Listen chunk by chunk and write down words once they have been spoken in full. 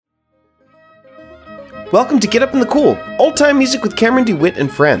Welcome to Get Up in the Cool, old-time music with Cameron DeWitt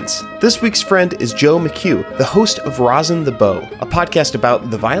and friends. This week's friend is Joe McHugh, the host of Rosin the Bow, a podcast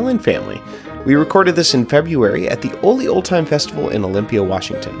about the violin family. We recorded this in February at the Ole Old Time Festival in Olympia,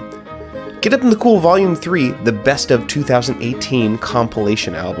 Washington. Get Up in the Cool Volume 3, the Best of 2018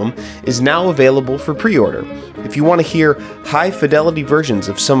 compilation album, is now available for pre-order. If you want to hear high-fidelity versions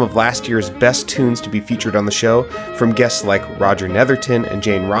of some of last year's best tunes to be featured on the show, from guests like Roger Netherton and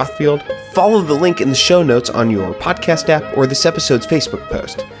Jane Rothfield, follow the link in the show notes on your podcast app or this episode's Facebook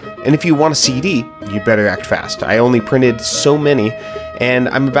post. And if you want a CD, you better act fast. I only printed so many, and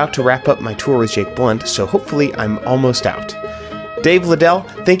I'm about to wrap up my tour with Jake Blunt, so hopefully I'm almost out. Dave Liddell,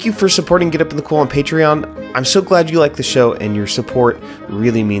 thank you for supporting Get Up in the Cool on Patreon. I'm so glad you like the show, and your support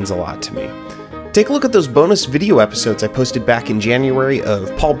really means a lot to me. Take a look at those bonus video episodes I posted back in January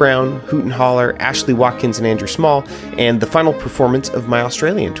of Paul Brown, Hoot and Holler, Ashley Watkins, and Andrew Small, and the final performance of my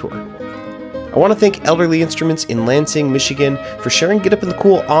Australian tour. I want to thank Elderly Instruments in Lansing, Michigan for sharing Get Up in the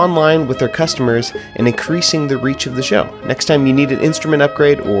Cool online with their customers and increasing the reach of the show. Next time you need an instrument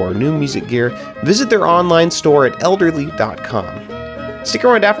upgrade or new music gear, visit their online store at elderly.com. Stick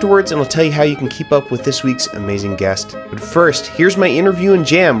around afterwards and I'll tell you how you can keep up with this week's amazing guest. But first, here's my interview and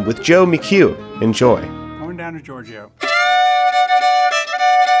jam with Joe McHugh. Enjoy. Going down to Giorgio.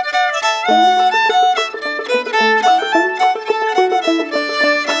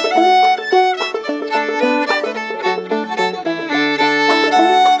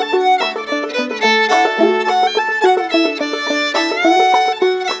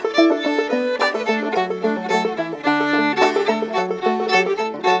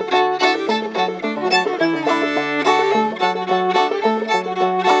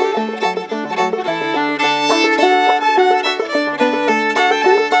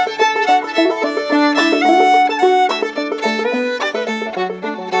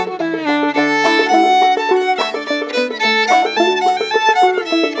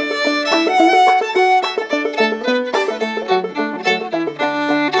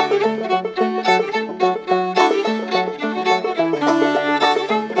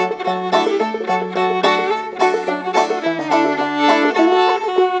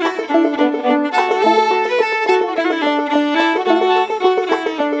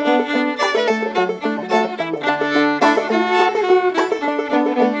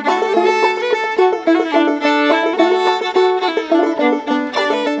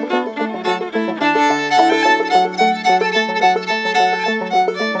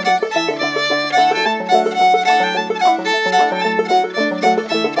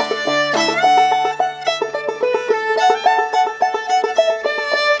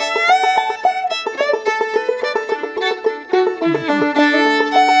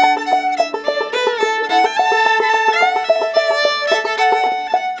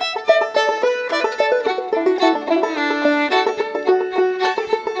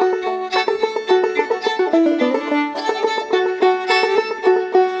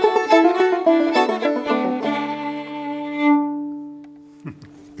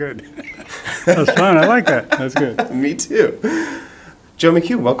 Good. That was fun. I like that. That's good. Me too. Joe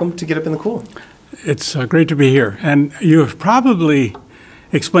McHugh, welcome to Get Up in the Cool. It's great to be here. And you have probably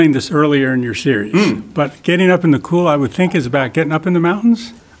explained this earlier in your series, but Getting Up in the Cool, I would think, is about getting up in the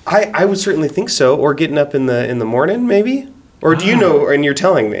mountains? I would certainly think so, or getting up in the morning, maybe? Or do you know, and you're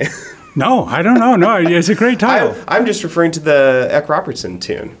telling me? No, I don't know. No, it's a great title. I'm just referring to the Eck Robertson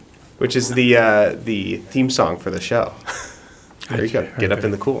tune, which is the theme song for the show. There you go. Get Up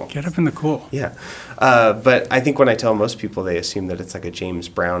in the Cool. Get Up in the Cool. Yeah. But I think when I tell most people, they assume that it's like a James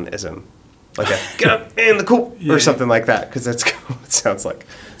Brown-ism. Like a get up in the cool or something like that, because it sounds like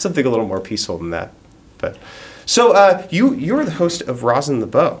something a little more peaceful than that. But so you're the host of Rosin the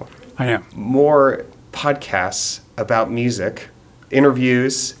Bow. I am. More podcasts about music,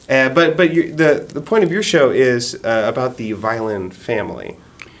 interviews, but the point of your show is about the violin family.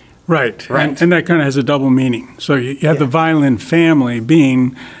 Right. And that kind of has a double meaning. So you have the violin family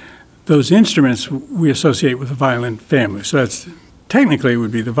being those instruments we associate with the violin family. So that's technically it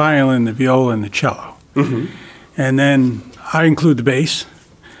would be the violin, the viola, and the cello. Mm-hmm. And then I include the bass.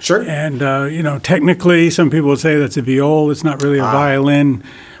 Sure. And, technically some people would say that's a viola. It's not really a violin.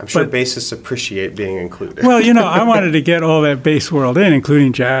 I'm sure bassists appreciate being included. Well, I wanted to get all that bass world in,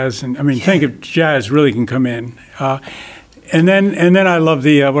 including jazz. And think of jazz really can come in. And then I love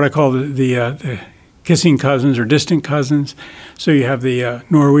the what I call the kissing cousins or distant cousins. So you have the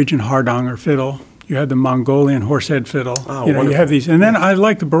Norwegian hardanger fiddle. You have the Mongolian horsehead fiddle. Oh, you have these. And then I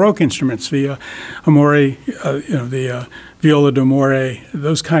like the Baroque instruments, the amore, the viola d'amore,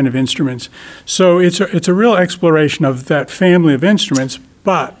 those kind of instruments. So it's a real exploration of that family of instruments.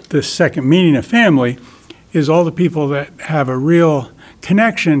 But the second meaning of family is all the people that have a real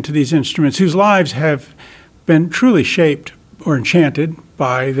connection to these instruments, whose lives have been truly shaped or enchanted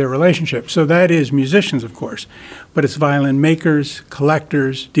by their relationship. So that is musicians, of course, but it's violin makers,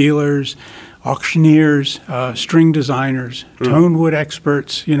 collectors, dealers, auctioneers, string designers, tone wood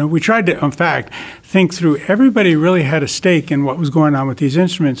experts. We tried to, in fact, think through. Everybody really had a stake in what was going on with these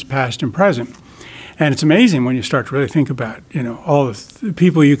instruments, past and present. And it's amazing when you start to really think about, all the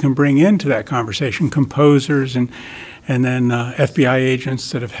people you can bring into that conversation, composers and then FBI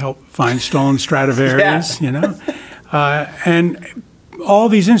agents that have helped find stolen Stradivarius, and all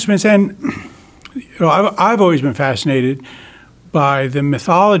these instruments. And I've always been fascinated by the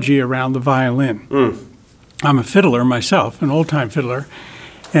mythology around the violin. I'm a fiddler myself, an old-time fiddler.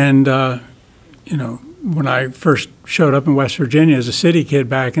 And, when I first showed up in West Virginia as a city kid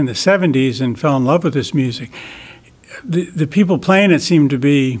back in the 70s and fell in love with this music, the people playing it seemed to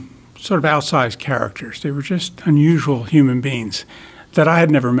be sort of outsized characters. They were just unusual human beings that I had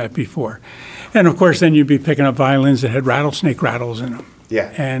never met before. And, of course, then you'd be picking up violins that had rattlesnake rattles in them.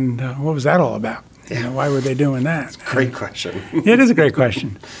 Yeah. And what was that all about? Why were they doing that? Great question. It is a great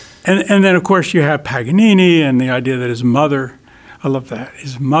question. And then, of course, you have Paganini and the idea that his mother, I love that,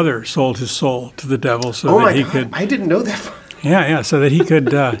 his mother sold his soul to the devil so that he could. I didn't know that. So that he could,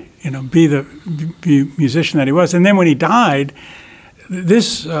 be the musician that he was. And then when he died,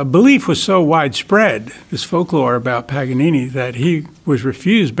 this belief was so widespread, this folklore about Paganini, that he was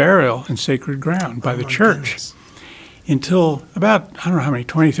refused burial in sacred ground by the church. Goodness. Until about, I don't know how many,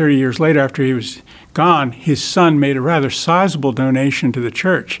 20, 30 years later after he was gone, his son made a rather sizable donation to the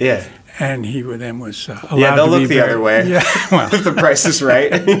church. Yeah. And he then was allowed to be they'll look the buried. other way. Yeah, well. If the price is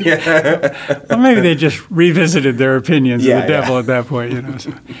right. Well, maybe they just revisited their opinions of the devil at that point,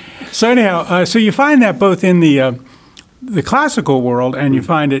 So anyhow, so you find that both in the classical world and you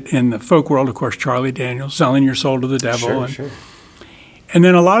find it in the folk world, of course, Charlie Daniels, selling your soul to the devil. Sure. And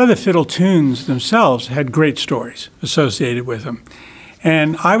then a lot of the fiddle tunes themselves had great stories associated with them.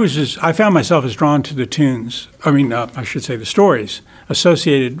 And I found myself as drawn to the tunes, I should say the stories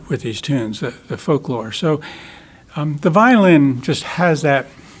associated with these tunes, the folklore. So the violin just has that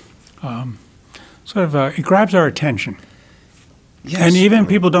it grabs our attention. Yes. And even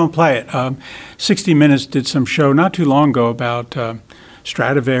people don't play it. 60 Minutes did some show not too long ago about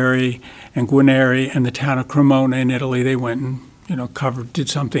Stradivari and Guarneri and the town of Cremona in Italy. They went and did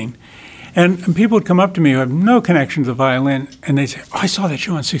something. And people would come up to me who have no connection to the violin, and they'd say, I saw that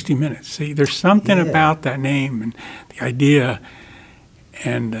show on 60 Minutes. See, there's something about that name and the idea.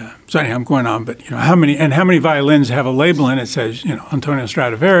 And so anyhow, I'm going on, but how many violins have a label in it that says, Antonio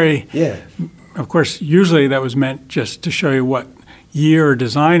Stradivari? Yeah. Of course, usually that was meant just to show you what year or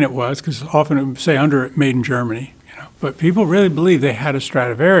design it was, because often it would say under it, made in Germany. But people really believe they had a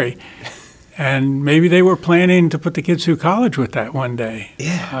Stradivari. And maybe they were planning to put the kids through college with that one day.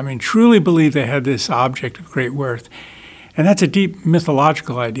 Yeah. Truly believe they had this object of great worth. And that's a deep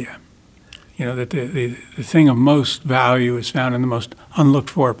mythological idea, that the thing of most value is found in the most unlooked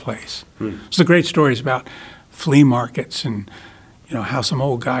for place. So the great stories about flea markets and, how some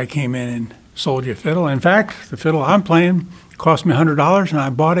old guy came in and sold you a fiddle. In fact, the fiddle I'm playing cost me $100, and I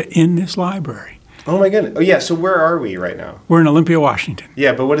bought it in this library. Oh, my goodness. Oh, yeah. So where are we right now? We're in Olympia, Washington.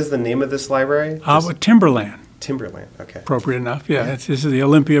 Yeah, but what is the name of this library? Timberland. Timberland. Okay. Appropriate enough. Yeah. This is the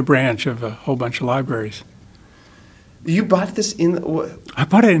Olympia branch of a whole bunch of libraries. You bought this in... I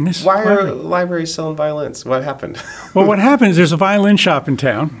bought it in this Why library. are libraries selling violins? What happened? Well, what happened is there's a violin shop in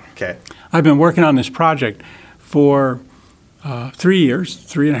town. Okay. I've been working on this project for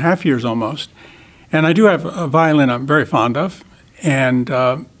 3.5 years almost. And I do have a violin I'm very fond of. And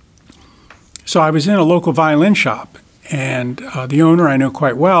so I was in a local violin shop. And the owner I know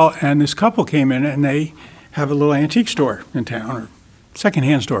quite well. And this couple came in, and they have a little antique store in town, or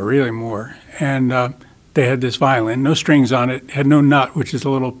secondhand store, really more. And they had this violin, no strings on it, had no nut, which is a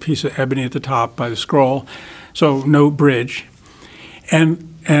little piece of ebony at the top by the scroll, so no bridge.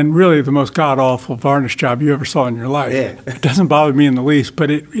 And really the most god-awful varnish job you ever saw in your life. Yeah. It doesn't bother me in the least,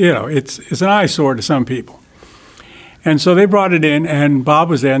 but it's an eyesore to some people. And so they brought it in, and Bob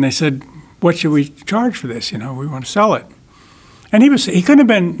was there, and they said, what should we charge for this? We want to sell it. And he couldn't have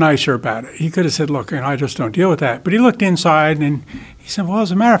been nicer about it. He could have said, look, I just don't deal with that. But he looked inside, and he said, well,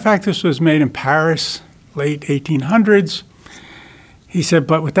 as a matter of fact, this was made in Paris, late 1800s. He said,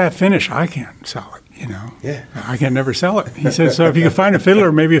 but with that finish, I can't sell it, Yeah. I can never sell it. He said, so if you could find a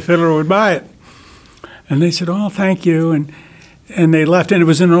fiddler, maybe a fiddler would buy it. And they said, oh, thank you. And they left, and it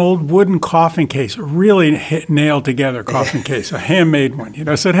was in an old wooden coffin case, a really nailed together coffin case, a handmade one,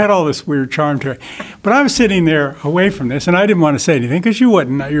 So it had all this weird charm to it. But I was sitting there away from this, and I didn't want to say anything because you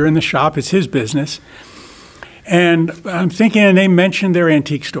wouldn't. You're in the shop. It's his business. And I'm thinking, and they mentioned their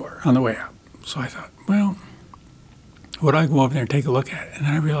antique store on the way out. So I thought, well, would I go over there and take a look at it? And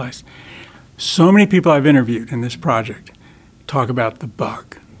then I realized so many people I've interviewed in this project talk about the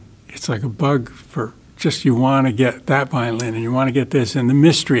bug. It's like a bug for just you want to get that violin and you want to get this and the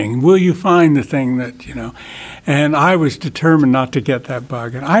mystery and will you find the thing that, you know. And I was determined not to get that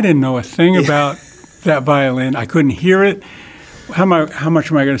bug. And I didn't know a thing about that violin. I couldn't hear it. How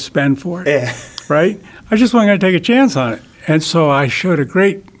much am I going to spend for it? Yeah. Right? I just wasn't going to take a chance on it. And so I showed a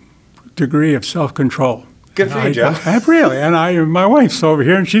great degree of self-control. Good for you, Joe. Really. And my wife's over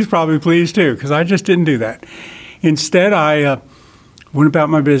here, and she's probably pleased too, because I just didn't do that. Instead, I went about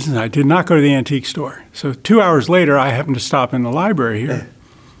my business. I did not go to the antique store. So 2 hours later, I happened to stop in the library here.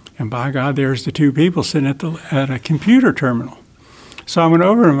 And by God, there's the two people sitting at a computer terminal. So I went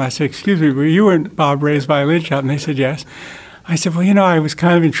over to them. I said, excuse me, were you in Bob Ray's violin shop? And they said, yes. I said, well, you know, I was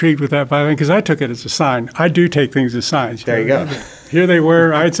kind of intrigued with that violin because I took it as a sign. I do take things as signs. There you go. Here they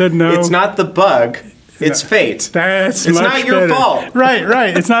were. I said no. It's not the bug. It's fate. It's not your fault.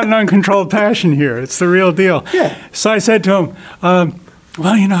 Right. It's not an uncontrolled passion here. It's the real deal. Yeah. So I said to him,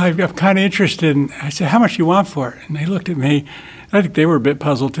 well, you know, I'm kind of interested. And I said, how much do you want for it? And they looked at me. I think they were a bit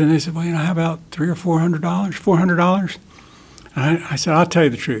puzzled too. And they said, well, you know, how about $300 or $400? And I said, I'll tell you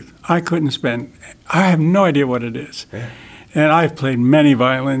the truth. I couldn't spend. I have no idea what it is. Yeah. And I've played many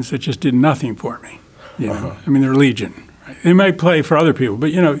violins that just did nothing for me. You know, I mean, they're legion. Right? They might play for other people,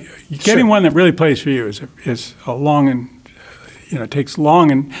 but you know, getting one that really plays for you is a long and takes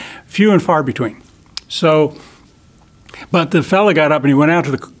long and few and far between. So, but the fella got up and he went out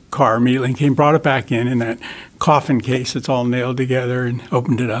to the car immediately and brought it back in that coffin case that's all nailed together and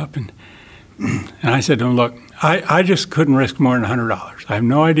opened it up and I said to him, look, I just couldn't risk more than $100. I have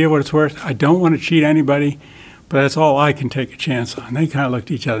no idea what it's worth. I don't want to cheat anybody. But that's all I can take a chance on. They kind of looked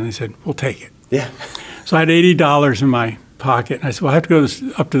at each other and they said, we'll take it. Yeah. So I had $80 in my pocket. And I said, well, I have to go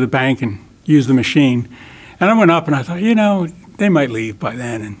up to the bank and use the machine. And I went up and I thought, you know, they might leave by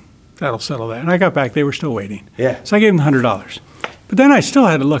then and that'll settle that. And I got back. They were still waiting. Yeah. So I gave them $100. But then I still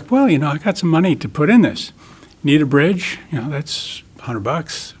had to look, well, you know, I got some money to put in this. Need a bridge? You know, that's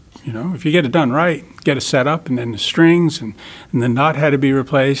 $100. You know, if you get it done right, get it set up and then the strings and the nut had to be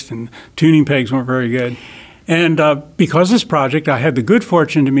replaced and tuning pegs weren't very good. And because of this project, I had the good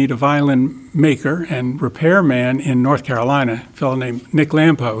fortune to meet a violin maker and repairman in North Carolina, a fellow named Nick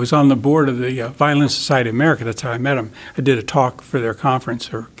Lampo, who's on the board of the Violin Society of America. That's how I met him. I did a talk for their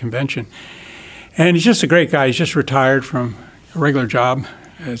conference or convention. And he's just a great guy. He's just retired from a regular job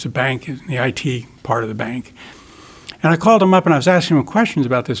as a bank, in the IT part of the bank. And I called him up and I was asking him questions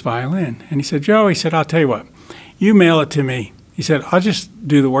about this violin. And he said, Joe, he said, I'll tell you what, you mail it to me. He said, I'll just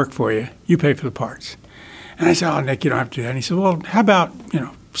do the work for you. You pay for the parts. And I said, oh, Nick, you don't have to do that. And he said, well, how about, you know,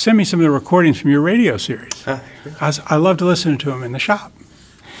 send me some of the recordings from your radio series. I love to listen to them in the shop.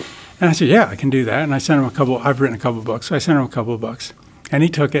 And I said, yeah, I can do that. And I sent him I've written a couple of books. So I sent him a couple of books. And he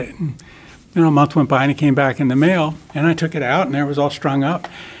took it. And, you know, a month went by and it came back in the mail. And I took it out and there it was all strung up.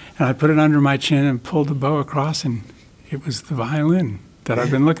 And I put it under my chin and pulled the bow across. And it was the violin that I've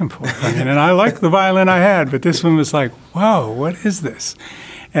been looking for. I mean, and I liked the violin I had, but this one was like, whoa, what is this?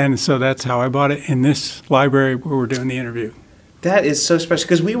 And so that's how I bought it in this library where we're doing the interview. That is so special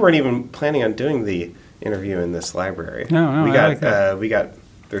because we weren't even planning on doing the interview in this library. No,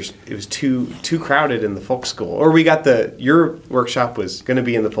 it was too crowded in the folk school, or your workshop was going to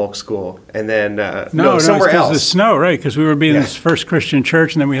be in the folk school, and then somewhere else. The snow, right? Because we were being this First Christian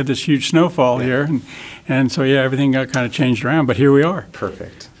Church, and then we had this huge snowfall here, and so everything got kind of changed around. But here we are.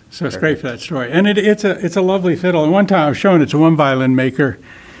 Perfect. So it's great for that story, and it's a lovely fiddle. And one time I was showing it to one violin maker,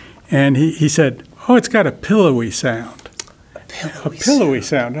 and he said, "Oh, it's got a pillowy sound." A pillowy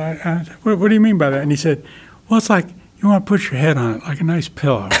sound. What do you mean by that? And he said, "Well, it's like you want to put your head on it like a nice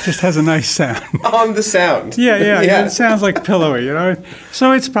pillow. It just has a nice sound." On the sound. Yeah. It sounds like pillowy, you know.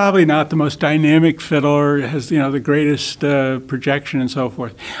 So it's probably not the most dynamic fiddle or has, you know, the greatest projection and so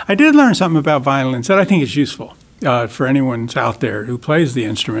forth. I did learn something about violins that I think is useful for anyone out there who plays the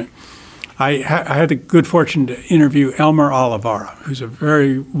instrument. I had the good fortune to interview Elmer Olivara, who's a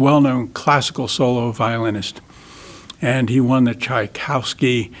very well-known classical solo violinist. And he won the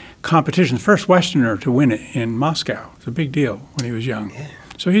Tchaikovsky competition, the first Westerner to win it in Moscow. It's a big deal when he was young. Yeah.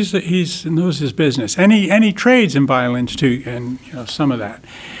 So he knows his business, and he trades in violins too, and you know some of that.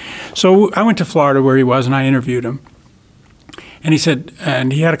 So I went to Florida where he was, and I interviewed him. And he said,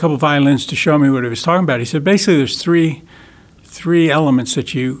 and he had a couple of violins to show me what he was talking about. He said basically there's three elements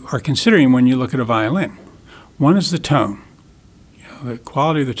that you are considering when you look at a violin. One is the tone, you know, the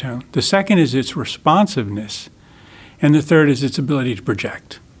quality of the tone. The second is its responsiveness. And the third is its ability to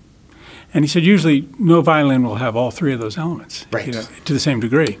project. And he said, usually no violin will have all three of those elements, Right. To the same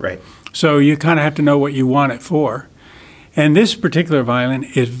degree. Right. So you kind of have to know what you want it for. And this particular violin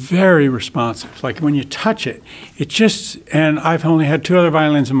is very responsive. Like when you touch it, it just, and I've only had 2 other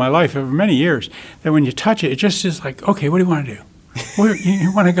violins in my life over many years, that when you touch it, it just is like, okay, what do you want to do? Where,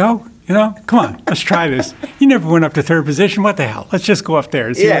 you want to go? You know, come on, let's try this. You never went up to 3rd position. What the hell? Let's just go up there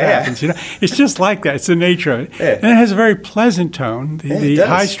and see what happens. You know, it's just like that. It's the nature of it. Yeah. And it has a very pleasant tone. The does.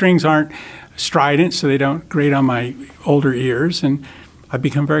 high strings aren't strident, so they don't grate on my older ears, and I've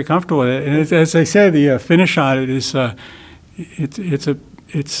become very comfortable with it. And as I said, the finish on it is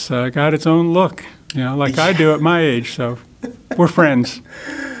it's got its own look. You know, like I do at my age. So we're friends.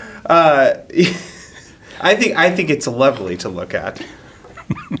 I think it's lovely to look at.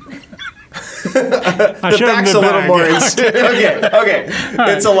 The back's a little more. Okay.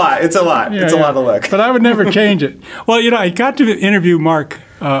 It's a lot. It's a lot. It's a lot to look. But I would never change it. Well, you know, I got to interview Mark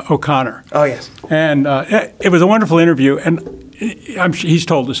O'Connor. Oh yes. And it was a wonderful interview. And he's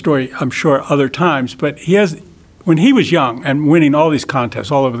told the story, I'm sure, other times. But when he was young and winning all these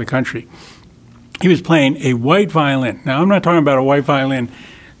contests all over the country, he was playing a white violin. Now, I'm not talking about a white violin.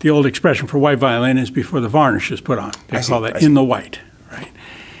 The old expression for white violin is before the varnish is put on. They call that in the white, right?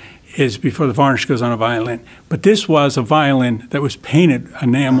 Is before the varnish goes on a violin. But this was a violin that was painted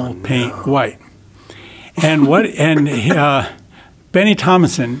enamel paint white. And Benny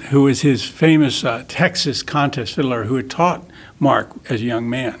Thomason, who was his famous Texas contest fiddler who had taught Mark as a young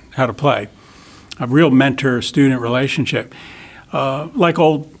man how to play, a real mentor-student relationship. Like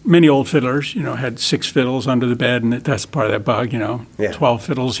many old fiddlers, you know, had 6 fiddles under the bed, and that's part of that bug, you know, 12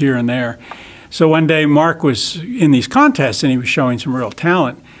 fiddles here and there. So one day Mark was in these contests, and he was showing some real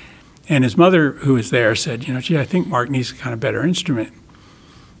talent. And his mother, who was there, said, you know, gee, I think Mark needs a kind of better instrument.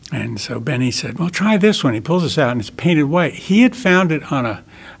 And so Benny said, well, try this one. He pulls this out, and it's painted white. He had found it on I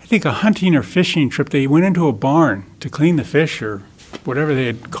think a hunting or fishing trip. They went into a barn to clean the fish or whatever they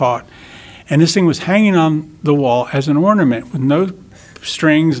had caught. And this thing was hanging on the wall as an ornament with no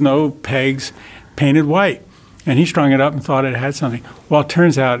strings, no pegs, painted white. And he strung it up and thought it had something. Well, it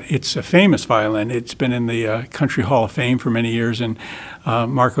turns out it's a famous violin. It's been in the Country Hall of Fame for many years, and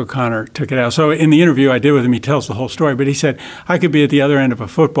Mark O'Connor took it out. So in the interview I did with him, he tells the whole story. But he said, I could be at the other end of a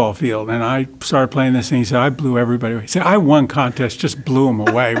football field, and I started playing this thing. He said, I blew everybody away. He said, I won contests, just blew them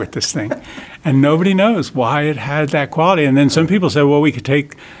away with this thing. And nobody knows why it had that quality. And then some people said, well, we could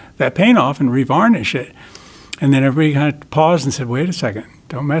take that paint off and revarnish it. And then everybody kind of paused and said, wait a second,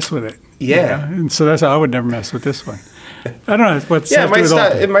 don't mess with it. Yeah. And so that's how I would never mess with this one. I don't know what's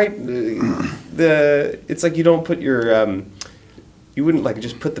it's like you don't put your you wouldn't like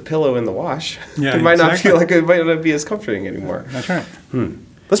just put the pillow in the wash. Yeah, it might not feel like it might not be as comforting anymore. That's right.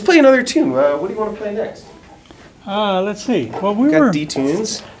 Let's play another tune. What do you want to play next? Let's see. Well, Got D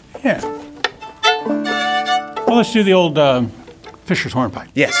tunes. Yeah. Well, let's do the old Fisher's hornpipe.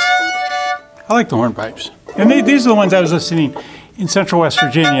 Yes. I like the hornpipes. And these are the ones I was listening in Central West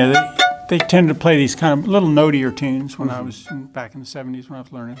Virginia. They tended to play these kind of little notier tunes when I was back in the 70s when I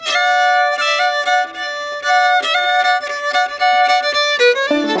was learning.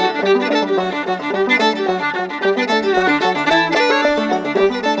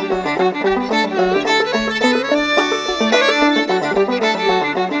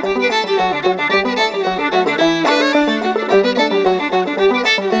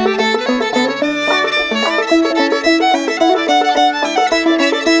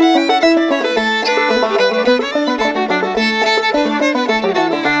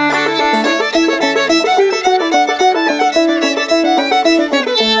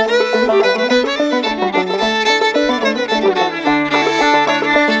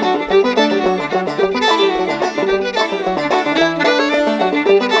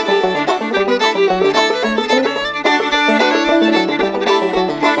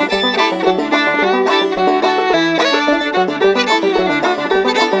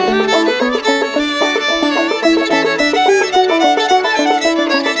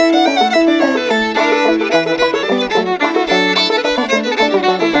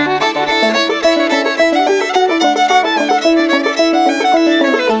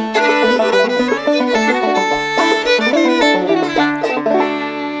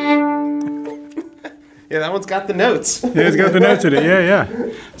 That one's got the notes. Yeah, it's got the notes in it. Yeah.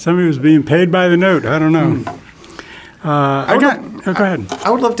 Somebody was being paid by the note. I don't know. Go ahead. I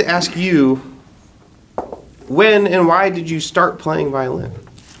would love to ask you, when and why did you start playing violin?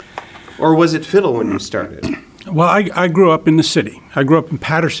 Or was it fiddle when you started? Well, I grew up in the city. I grew up in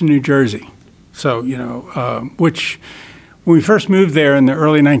Paterson, New Jersey. So, which when we first moved there in the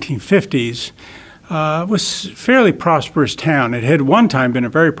early 1950s, was a fairly prosperous town. It had one time been a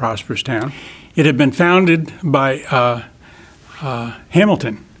very prosperous town. It had been founded by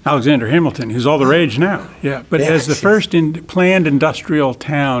Hamilton, Alexander Hamilton, who's all the rage now. Yeah, but as the first planned industrial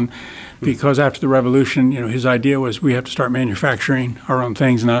town, because after the Revolution, his idea was we have to start manufacturing our own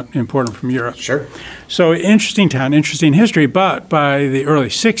things, not import them from Europe. Sure. So interesting town, interesting history. But by the early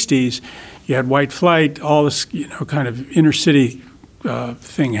 '60s, you had white flight, all this kind of inner city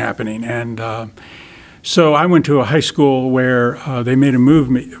thing happening, and so I went to a high school where they made a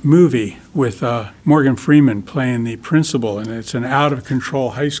movie with Morgan Freeman playing the principal, and it's an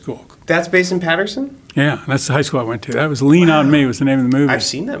out-of-control high school. That's based in Patterson? Yeah, that's the high school I went to. That was Lean on Me was the name of the movie. I've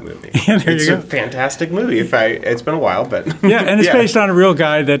seen that movie. Yeah, there it's you go. a fantastic movie. It's been a while, but yeah, and it's based on a real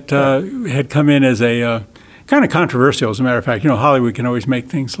guy that had come in as a kind of controversial, as a matter of fact. Hollywood can always make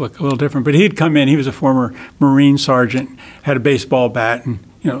things look a little different. But he'd come in. He was a former Marine sergeant, had a baseball bat, and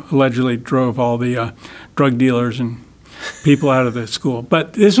allegedly drove all the drug dealers and people out of the school.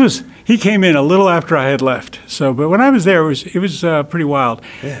 But he came in a little after I had left. But when I was there, it was pretty wild.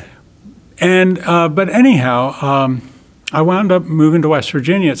 Yeah. And but anyhow, I wound up moving to West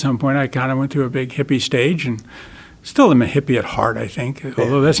Virginia at some point. I kind of went through a big hippie stage, and still am a hippie at heart, I think,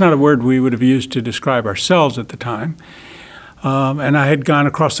 although that's not a word we would have used to describe ourselves at the time. And I had gone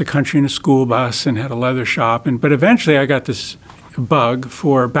across the country in a school bus and had a leather shop. But eventually I got this bug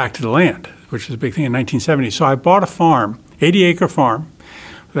for Back to the Land, which was a big thing in 1970. So I bought a farm, 80-acre farm,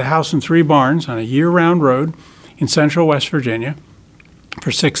 with a house and 3 barns on a year-round road in central West Virginia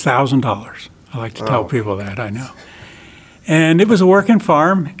for $6,000. I like to tell people that, I know. And it was a working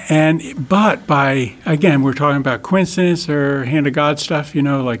farm, but again, we're talking about coincidence or hand of God stuff,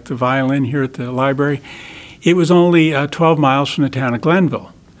 like the violin here at the library. It was only 12 miles from the town of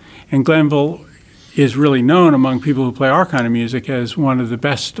Glenville. And Glenville is really known among people who play our kind of music as one of the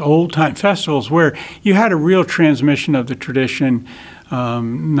best old-time festivals where you had a real transmission of the tradition,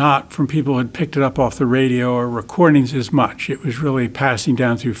 not from people who had picked it up off the radio or recordings as much. It was really passing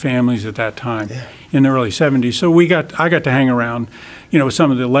down through families at that time in the early 70s. So I got to hang around, with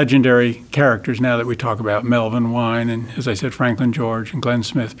some of the legendary characters now that we talk about, Melvin Wine and, as I said, Franklin George and Glenn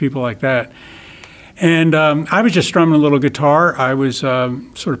Smith, people like that. And I was just strumming a little guitar. I was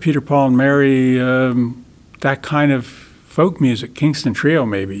sort of Peter, Paul, and Mary, that kind of folk music, Kingston Trio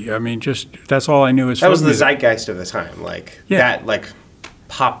maybe. I mean, that's all I knew as folk music. That was the zeitgeist of the time, that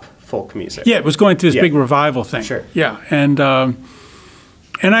pop folk music. Yeah, it was going through this big revival thing. Sure. Yeah, and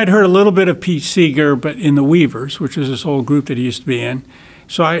I'd heard a little bit of Pete Seeger, but in the Weavers, which was this old group that he used to be in.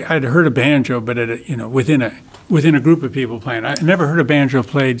 So I'd heard a banjo, but within a group of people playing. I never heard a banjo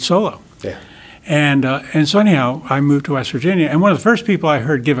played solo. Yeah. And so anyhow, I moved to West Virginia, and one of the first people I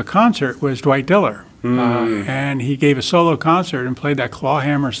heard give a concert was Dwight Diller. And he gave a solo concert and played that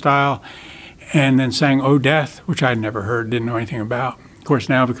clawhammer style and then sang "Oh Death," which I'd never heard, didn't know anything about. Of course,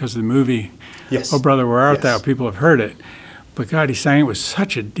 now because of the movie, yes. "Oh Brother, Where Art Thou?" people have heard it. But God, he sang it with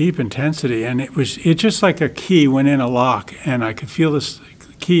such a deep intensity, and it just like a key went in a lock, and I could feel this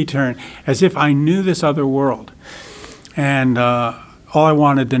key turn as if I knew this other world. And all I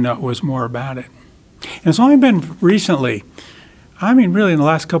wanted to know was more about it. And it's only been recently, really in the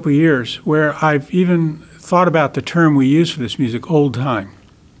last couple of years, where I've even thought about the term we use for this music, old time.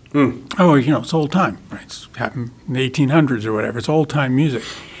 Oh, it's old time, right? It's happened in the 1800s or whatever. It's old time music.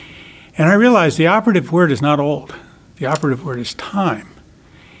 And I realized the operative word is not old. The operative word is time.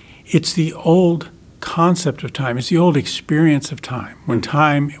 It's the old concept of time. It's the old experience of time, when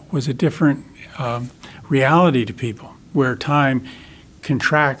time was a different reality to people, where time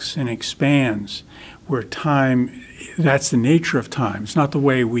contracts and expands, where time, that's the nature of time. It's not the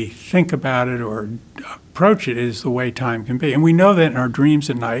way we think about it or approach it, is the way time can be. And we know that in our dreams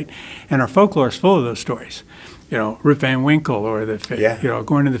at night, and our folklore is full of those stories. Rip Van Winkle, or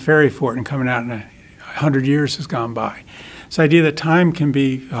going to the fairy fort and coming out in 100 years has gone by. This idea that time can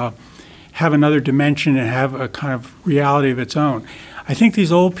be have another dimension and have a kind of reality of its own. I think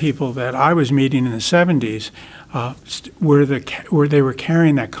these old people that I was meeting in the 70s where they were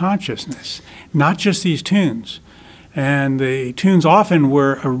carrying that consciousness, not just these tunes. And the tunes often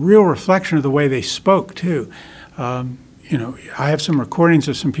were a real reflection of the way they spoke, too. I have some recordings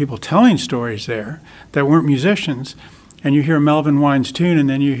of some people telling stories there that weren't musicians, and you hear Melvin Wine's tune, and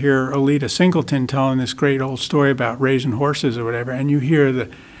then you hear Alita Singleton telling this great old story about raising horses or whatever, and you hear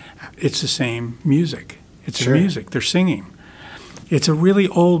it's the same music. It's Sure. music. They're singing. It's a really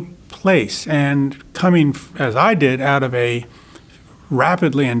old place, and coming, as I did, out of a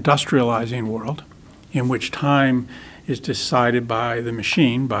rapidly industrializing world in which time is decided by the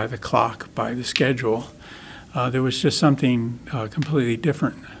machine, by the clock, by the schedule, there was just something completely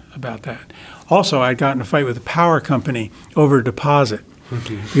different about that. Also, I'd gotten in a fight with the power company over a deposit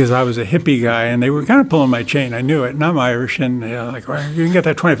because I was a hippie guy, and they were kind of pulling my chain. I knew it, and I'm Irish, and like, well, you can get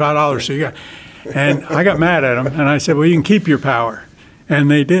that $25, so you got. And I got mad at them, and I said, well, you can keep your power,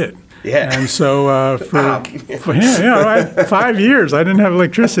 and they did. Yeah. And so for 5 years, I didn't have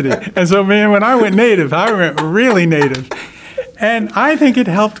electricity. And so, man, when I went native, I went really native. And I think it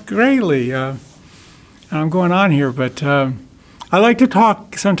helped greatly. I'm going on here, but I like to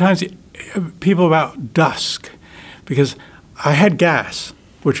talk sometimes people about dusk because I had gas,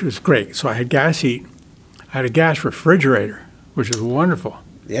 which was great. So I had gas heat. I had a gas refrigerator, which is wonderful.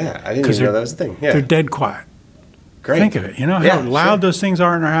 Yeah, I didn't even know that was a thing. Yeah. They're dead quiet. Great. Think of it. You know how loud those things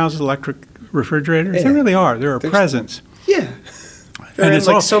are in our houses, electric refrigerators? Yeah. They really are. They're a presence. Yeah. They're in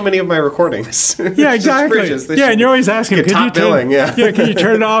like so many of my recordings. Yeah, exactly. And you're always asking, can you turn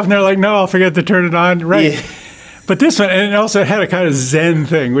it off? And they're like, no, I'll forget to turn it on. Right. Yeah. But this one, and it also had a kind of Zen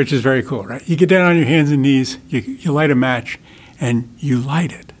thing, which is very cool, right? You get down on your hands and knees, you light a match, and you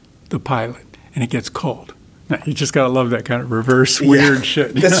light it, the pilot, and it gets cold. Now, you just got to love that kind of reverse weird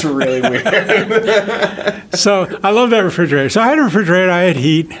shit. That's really weird. So I love that refrigerator. So I had a refrigerator, I had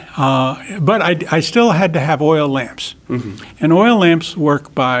heat, but I still had to have oil lamps. Mm-hmm. And oil lamps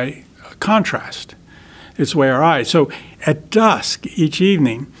work by contrast. It's the way our eyes. So at dusk each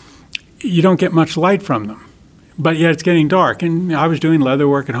evening, you don't get much light from them. But yet it's getting dark. And I was doing leather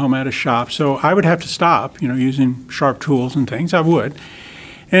work at home at a shop, so I would have to stop, using sharp tools and things. I would.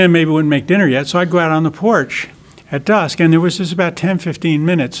 And maybe wouldn't make dinner yet, so I'd go out on the porch at dusk, and there was just about 10, 15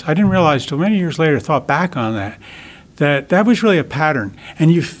 minutes. I didn't realize till many years later, thought back on that was really a pattern. And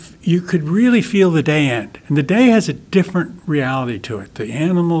you could really feel the day end. And the day has a different reality to it. The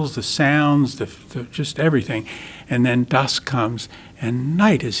animals, the sounds, the just everything. And then dusk comes, and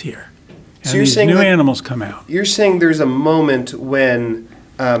night is here. And so these new animals come out. You're saying there's a moment when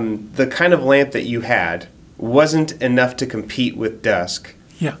the kind of lamp that you had wasn't enough to compete with dusk.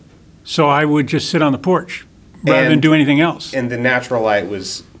 Yeah. So I would just sit on the porch rather than do anything else. And the natural light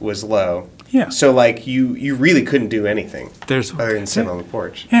was low. Yeah. So like you really couldn't do anything other than sit on the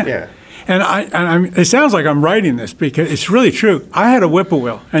porch. Yeah. And it sounds like I'm writing this because it's really true. I had a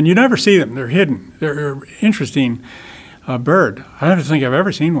whippoorwill, and you never see them. They're hidden. They're an interesting bird. I don't think I've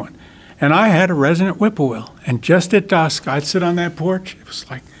ever seen one. And I had a resident whippoorwill. And just at dusk, I'd sit on that porch. It was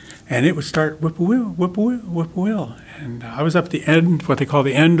like, and it would start whippoorwill, whippoorwill, whippoorwill. And I was up the end, what they call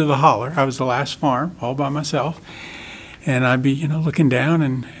the end of the holler. I was the last farm, all by myself. And I'd be, looking down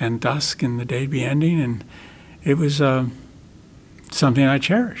and dusk, and the day'd be ending. And it was something I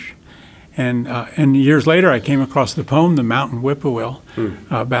cherish. And years later, I came across the poem, The Mountain Whippoorwill,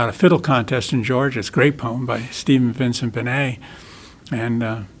 about a fiddle contest in Georgia. It's a great poem by Stephen Vincent Benet. And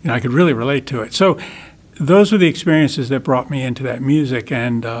I could really relate to it. So those were the experiences that brought me into that music.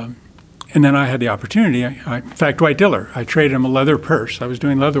 And then I had the opportunity. In fact, Dwight Diller, I traded him a leather purse. I was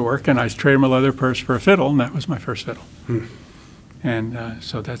doing leather work, and I traded him a leather purse for a fiddle, and that was my first fiddle. And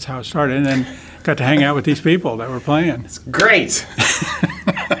so that's how it started. And then got to hang out with these people that were playing. It's great.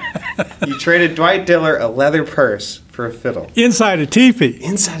 You traded Dwight Diller a leather purse for a fiddle. Inside a teepee.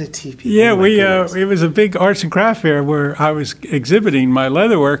 Inside a teepee. Yeah, it was a big arts and craft fair where I was exhibiting my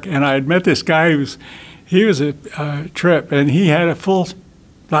leather work, and I had met this guy he was a trip, and he had a full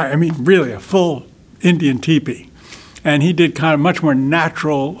Indian teepee. And he did kind of much more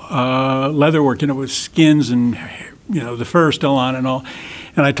natural leather work, with skins and, the fur still on and all.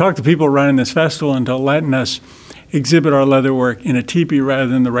 And I talked to people running this festival into letting us exhibit our leather work in a teepee rather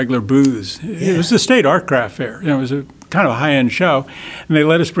than the regular booths. Yeah. It was the state art craft fair. It was a kind of a high-end show. And they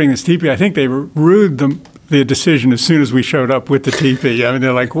let us bring this teepee. I think they rued the decision as soon as we showed up with the teepee. I mean,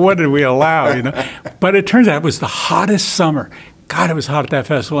 they're like, what did we allow? But it turns out it was the hottest summer. God, it was hot at that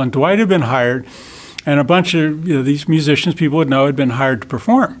festival. And Dwight had been hired, and a bunch of these musicians people would know had been hired to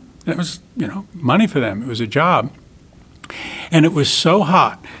perform. It was, money for them. It was a job. And it was so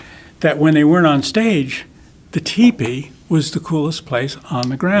hot that when they weren't on stage, the teepee was the coolest place on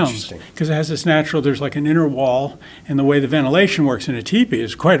the grounds because it has this natural, there's like an inner wall, and the way the ventilation works in a teepee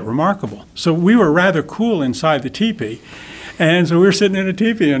is quite remarkable. So we were rather cool inside the teepee. And so we were sitting in a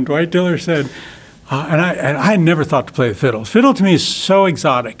teepee, and Dwight Diller said, and I had never thought to play the fiddle. Fiddle to me is so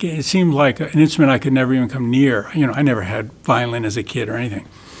exotic. It seemed like an instrument I could never even come near. I never had violin as a kid or anything.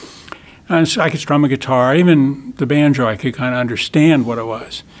 And so I could strum a guitar, even the banjo, I could kind of understand what it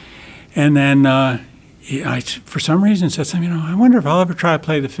was. And then I, for some reason, said something, I wonder if I'll ever try to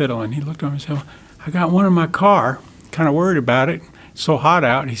play the fiddle. And he looked over and said, well, I got one in my car, kind of worried about it. It's so hot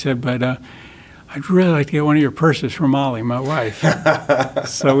out. He said, but I'd really like to get one of your purses from Molly, my wife.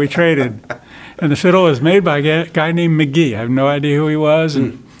 So we traded. And the fiddle was made by a guy named McGee. I have no idea who he was.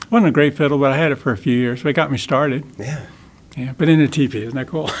 Wasn't a great fiddle, but I had it for a few years. But it got me started. Yeah. Yeah, but in a teepee, isn't that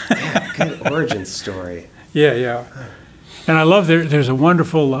cool? Yeah, good origin story. Yeah. And I love there's a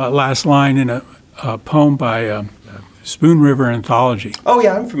wonderful last line in a poem by Spoon River Anthology. Oh,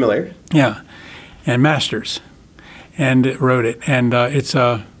 yeah, I'm familiar. Yeah, and Masters, and it wrote it. And it's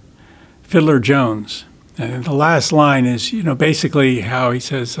Fiddler Jones. And the last line is, basically how he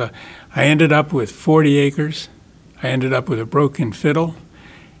says, I ended up with 40 acres. I ended up with a broken fiddle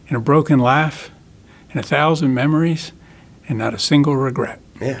and a broken laugh and 1,000 memories and not a single regret.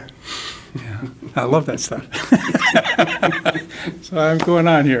 Yeah. Yeah, I love that stuff. So I'm going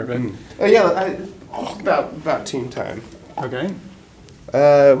on here, but About tune time. okay.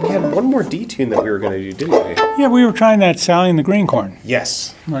 We had one more D tune that we were going to do, didn't we? Yeah, we were trying that Sally and the Green Corn.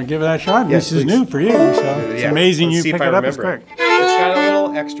 Yes. Want to give it that shot? Yes, This is please. new for you, so it's amazing Let's you see pick if I it up as remember quick. It's got a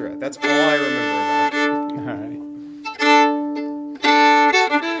little extra. That's all I remember about it. All right.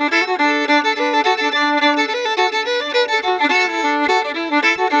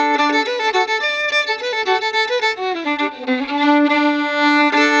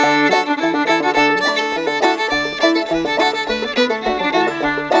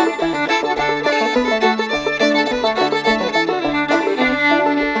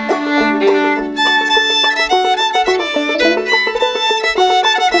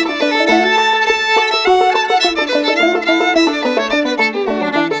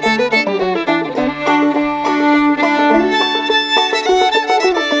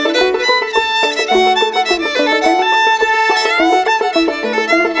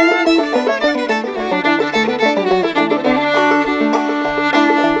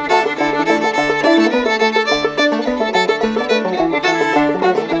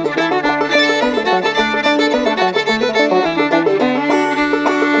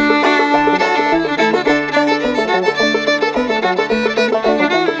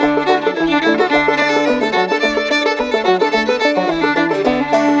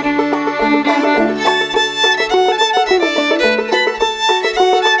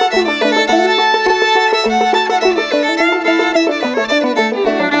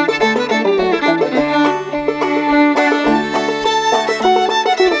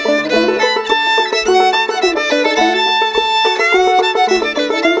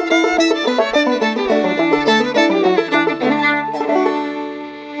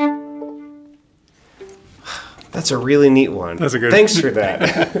 That's a really neat one. That's a good Thanks for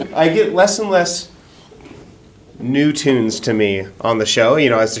that. I get less and less new tunes to me on the show,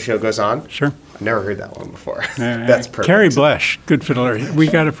 as the show goes on. Sure. I've never heard that one before. Yeah, That's perfect. Kerry Blesh, good fiddler. We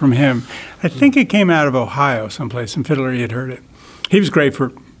got it from him. I think it came out of Ohio someplace, and fiddler, he had heard it. He was great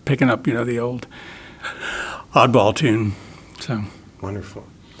for picking up, the old oddball tune. So Wonderful.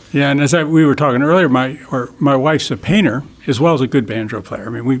 yeah, and as we were talking earlier, my wife's a painter as well as a good banjo player. I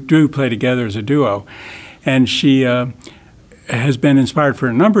mean, we do play together as a duo, and she has been inspired for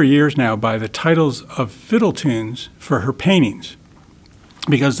a number of years now by the titles of fiddle tunes for her paintings,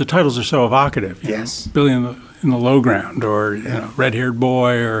 because the titles are so evocative. Yes. Billy in the Low Ground, or Red-Haired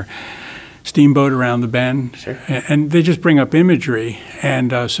Boy, or Steamboat Around the Bend. Sure. And they just bring up imagery,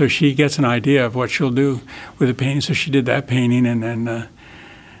 and so she gets an idea of what she'll do with the painting. So she did that painting, and then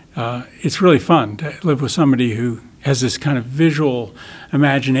it's really fun to live with somebody who has this kind of visual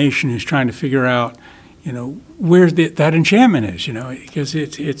imagination, who's trying to figure out, where that enchantment is, because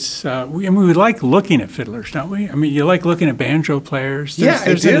we like looking at fiddlers, don't we? I mean, you like looking at banjo players. Yeah,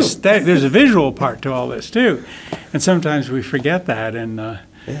 I do. There's a visual part to all this too, and sometimes we forget that. And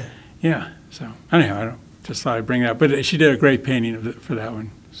yeah. So anyhow, just thought I'd bring that up. But she did a great painting for that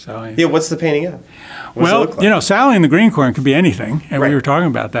one. Sally. Yeah, what's the painting of? Well, Sally and the Green Corn could be anything, and Right. we were talking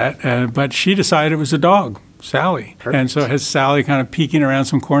about that. But she decided it was a dog, Sally, Perfect. and so it has Sally kind of peeking around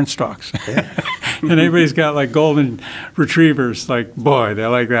some corn stalks. Yeah. And everybody's got like golden retrievers. Like, boy, they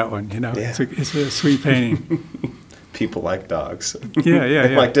like that one. Yeah. It's a sweet painting. People like dogs. Yeah.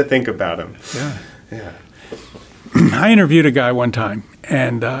 They like to think about them. Yeah. Yeah. I interviewed a guy one time,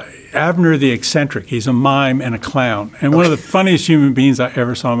 and Abner the Eccentric. He's a mime and a clown, and one of the funniest human beings I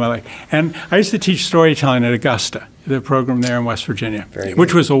ever saw in my life. And I used to teach storytelling at Augusta, the program there in West Virginia, Very which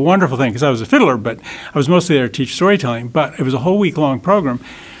good. was a wonderful thing because I was a fiddler, but I was mostly there to teach storytelling. But it was a whole week-long program,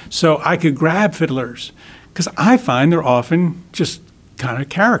 so I could grab fiddlers because I find they're often just kind of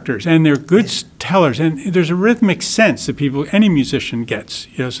characters, and they're good tellers, and there's a rhythmic sense that any musician gets,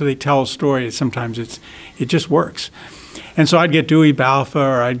 so they tell a story. Sometimes it just works. And so I'd get Dewey Balfa,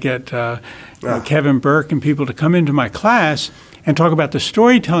 or I'd get Kevin Burke and people to come into my class and talk about the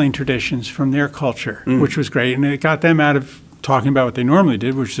storytelling traditions from their culture, which was great, and it got them out of talking about what they normally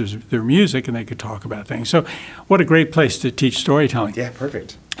did, which is their music, and they could talk about things. So what a great place to teach storytelling. Yeah,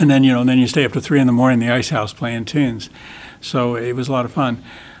 perfect. And then, then you stay up to 3 a.m. in the ice house playing tunes. So it was a lot of fun.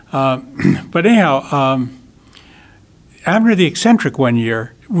 But anyhow, Abner the Eccentric one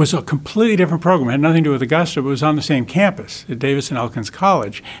year was a completely different program. It had nothing to do with Augusta, but it was on the same campus at Davis and Elkins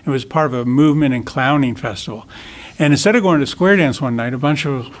College. It was part of a movement and clowning festival. And instead of going to square dance one night, a bunch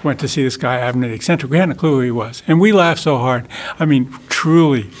of us went to see this guy, Abner the Eccentric. We hadn't a clue who he was. And we laughed so hard. I mean,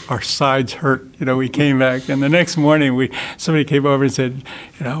 truly, our sides hurt. We came back. And the next morning, somebody came over and said,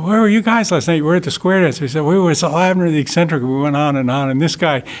 where were you guys last night? You were at the square dance. We said, we saw Abner the Eccentric. We went on. And this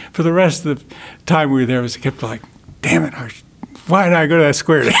guy, for the rest of the time we were there, kept like, damn it, why did I go to that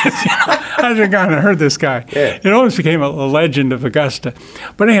square dance? I should have gone and heard this guy. Yeah. It almost became a legend of Augusta.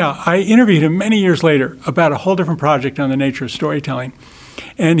 But anyhow, I interviewed him many years later about a whole different project on the nature of storytelling.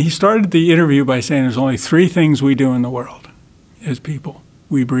 And he started the interview by saying there's only 3 things we do in the world as people.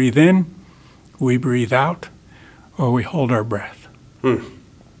 We breathe in, we breathe out, or we hold our breath.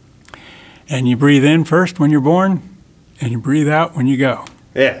 And you breathe in first when you're born, and you breathe out when you go.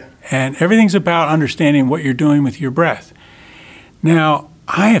 Yeah. And everything's about understanding what you're doing with your breath. Now,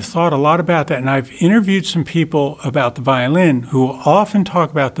 I have thought a lot about that, and I've interviewed some people about the violin who will often talk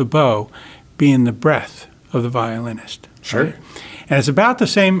about the bow being the breath of the violinist. Sure. Right? And it's about the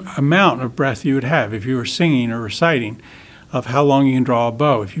same amount of breath you would have if you were singing or reciting of how long you can draw a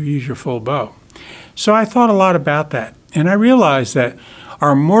bow if you use your full bow. So I thought a lot about that, and I realized that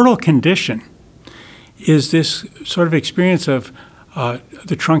our mortal condition is this sort of experience of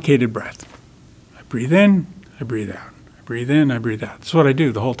the truncated breath. I breathe in, I breathe out. I breathe in, I breathe out. That's what I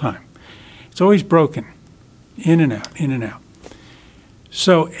do the whole time. It's always broken, in and out, in and out.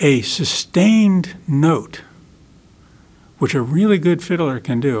 So a sustained note, which a really good fiddler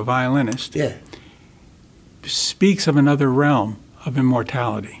can do, a violinist, speaks of another realm of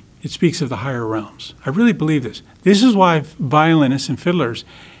immortality. It speaks of the higher realms. I really believe this. This is why violinists and fiddlers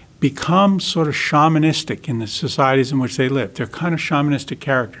become sort of shamanistic in the societies in which they live. They're kind of shamanistic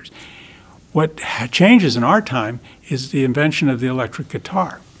characters. What changes in our time is the invention of the electric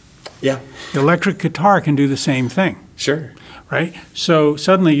guitar. Yeah. The electric guitar can do the same thing. Sure. Right? So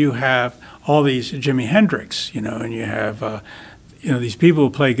suddenly you have all these Jimi Hendrix, and you have, these people who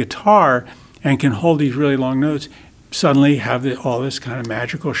play guitar and can hold these really long notes, suddenly have all this kind of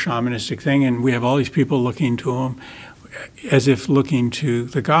magical shamanistic thing, and we have all these people looking to them as if looking to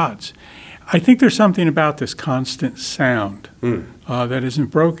the gods. I think there's something about this constant sound that isn't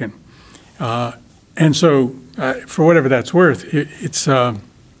broken. And so, for whatever that's worth, it's,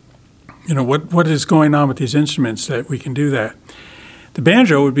 what is going on with these instruments that we can do that. The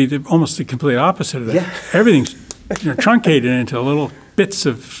banjo would be almost the complete opposite of that. Yeah. Everything's truncated into little bits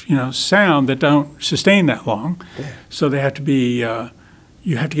of, sound that don't sustain that long. Yeah. So they have to be,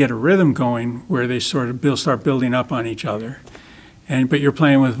 you have to get a rhythm going where they sort of start building up on each other. But you're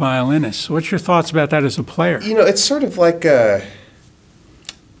playing with violinists. So what's your thoughts about that as a player? It's sort of like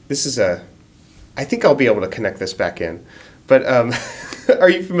I think I'll be able to connect this back in. But are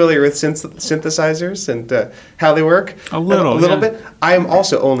you familiar with synthesizers and how they work? A little bit. I am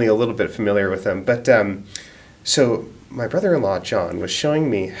also only a little bit familiar with them. But so my brother-in-law, John, was showing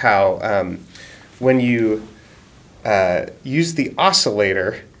me how when you use the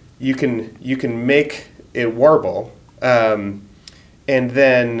oscillator, you can make it warble. And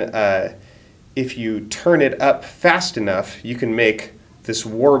then if you turn it up fast enough, you can make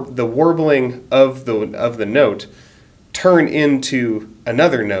the warbling of the note turn into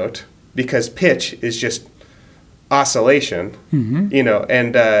another note, because pitch is just oscillation,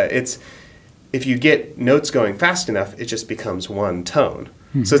 and it's, if you get notes going fast enough, it just becomes one tone.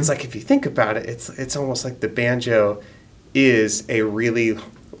 So it's like, if you think about it, it's almost like the banjo is a really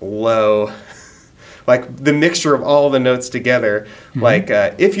low, like the mixture of all the notes together. Like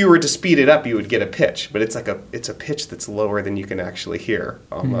if you were to speed it up, you would get a pitch, but it's a pitch that's lower than you can actually hear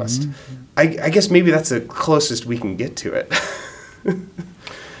almost. I guess maybe that's the closest we can get to it.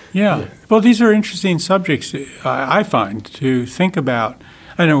 Yeah. Well, these are interesting subjects, I find, to think about.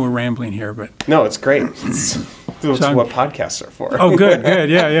 I know we're rambling here, but... No, it's great. It's what podcasts are for. Oh, good.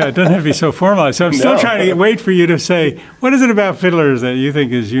 Yeah. It doesn't have to be so formalized. So I'm still trying to wait for you to say, what is it about fiddlers that you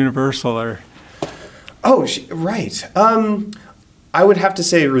think is universal or... Oh, right. I would have to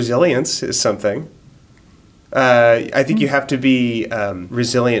say resilience is something. I think you have to be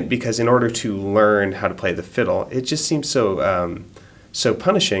resilient, because in order to learn how to play the fiddle, it just seems so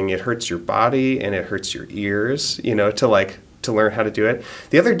punishing. It hurts your body and it hurts your ears, to learn how to do it.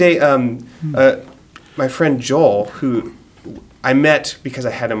 The other day, my friend Joel, who I met because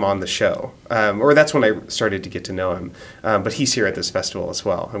I had him on the show, or that's when I started to get to know him. But he's here at this festival as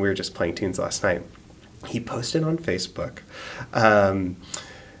well, and we were just playing tunes last night. He posted on Facebook.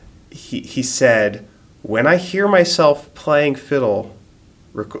 He said, "When I hear myself playing fiddle,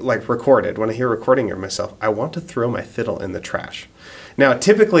 recorded, when I hear recording of myself, I want to throw my fiddle in the trash." Now,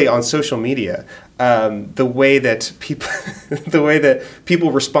 typically on social media, the way that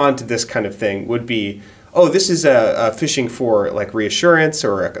people respond to this kind of thing would be, "Oh, this is a fishing for like reassurance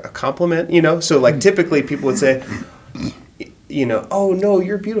or a compliment," you know. So like typically people would say, you know, "Oh no,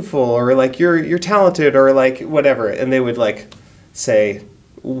 you're beautiful," or like you're talented, or like whatever, and they would like say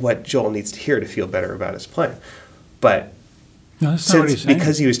what Joel needs to hear to feel better about his playing. But no, that's not what he's saying.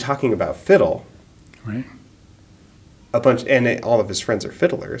 Because he was talking about fiddle, right? All of his friends are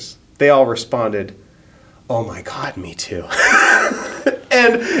fiddlers. They all responded, "Oh my God, me too."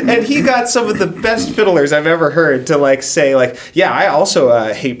 and he got some of the best fiddlers I've ever heard to like say like, "Yeah, I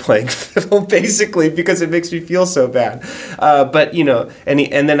also hate playing fiddle basically because it makes me feel so bad." But you know, and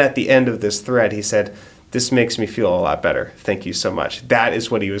then at the end of this thread, he said, "This makes me feel a lot better. Thank you so much." That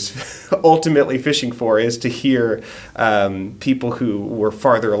is what he was ultimately fishing for, is to hear people who were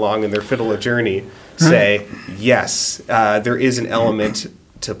farther along in their fiddler journey say, yes, there is an element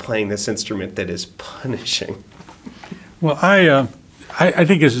to playing this instrument that is punishing. Well, I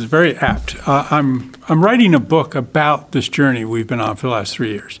think this is very apt. I'm writing a book about this journey we've been on for the last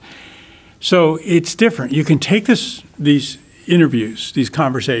 3 years. So it's different. You can take these interviews, these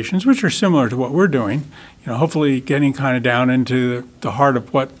conversations, which are similar to what we're doing, you know, hopefully getting kind of down into the heart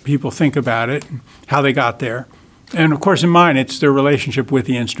of what people think about it, and how they got there. And of course, in mine, it's their relationship with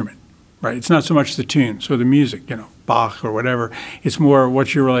the instrument, right? It's not so much the tunes or the music, you know, Bach or whatever. It's more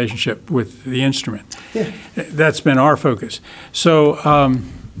what's your relationship with the instrument. Yeah. That's been our focus. So,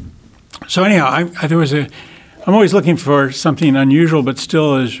 anyhow, I'm always looking for something unusual, but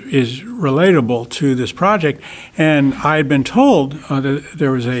still is relatable to this project. And I had been told that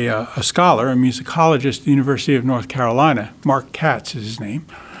there was a scholar, a musicologist at the University of North Carolina, Mark Katz is his name,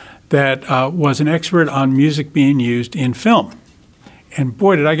 that was an expert on music being used in film. And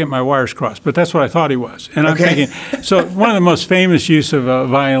boy, did I get my wires crossed, but that's what I thought he was. And I'm thinking, so one of the most famous use of a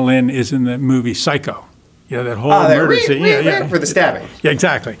violin is in the movie Psycho. You know, that whole murder scene. Yeah, for the stabbing. Yeah,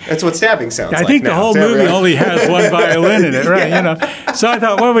 exactly. That's what stabbing sounds like. I think the whole movie only has one violin in it, right? Yeah. You know, so I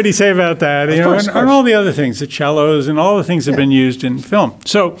thought, what would he say about that? You know, and all the other things, the cellos and all the things that have been used in film.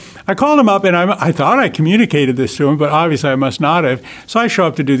 So I called him up, and I thought I communicated this to him, but obviously I must not have. So I show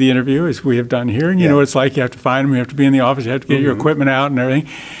up to do the interview, as we have done here, and you know what it's like. You have to find him, you have to be in the office, you have to get your equipment out and everything.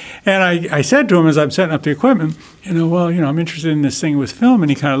 And I said to him as I'm setting up the equipment, I'm interested in this thing with film. And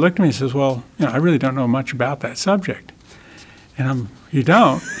he kind of looked at me and says, well, I really don't know much about that subject. And you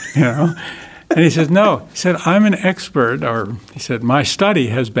don't, And he says, no. He said, I'm an expert, or he said, my study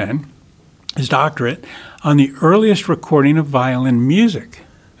has been, his doctorate, on the earliest recording of violin music.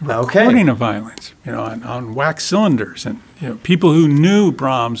 Recording of violins, on wax cylinders, and people who knew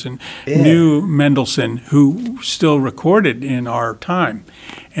Brahms and knew Mendelssohn, who still recorded in our time.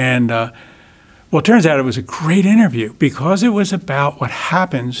 And it turns out it was a great interview because it was about what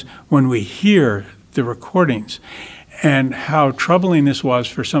happens when we hear the recordings, and how troubling this was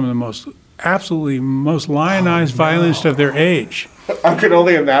for some of the most lionized violinists of their age. I could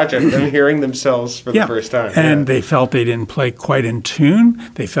only imagine them hearing themselves for the first time. And they felt they didn't play quite in tune.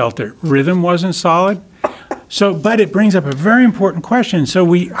 They felt their rhythm wasn't solid. But it brings up a very important question.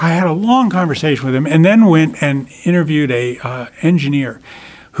 So I had a long conversation with him, and then went and interviewed a engineer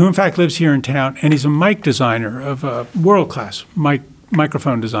who in fact lives here in town, and he's a mic designer of a world-class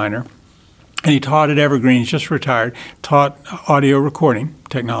microphone designer. And he taught at Evergreen, he's just retired, taught audio recording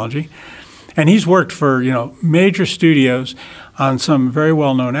technology. And he's worked for, major studios on some very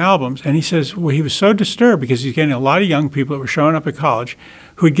well-known albums. And he says, well, he was so disturbed because he's getting a lot of young people that were showing up at college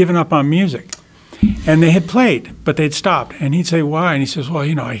who had given up on music. And they had played, but they'd stopped. And he'd say, why? And he says, well,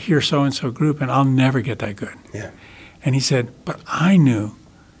 I hear so-and-so group, and I'll never get that good. Yeah. And he said, but I knew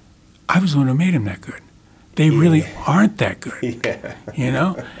I was the one who made him that good. They really aren't that good,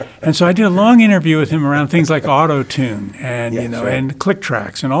 And so I did a long interview with him around things like auto-tune and, and click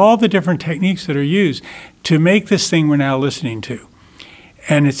tracks and all the different techniques that are used to make this thing we're now listening to.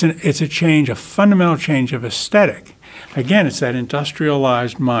 And it's a change, a fundamental change of aesthetic. Again, it's that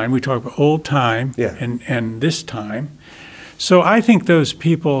industrialized mind. We talk about old time and this time. So I think those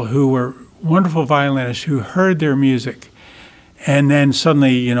people who were wonderful violinists who heard their music and then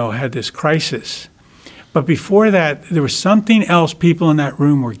suddenly, had this crisis. But before that, there was something else people in that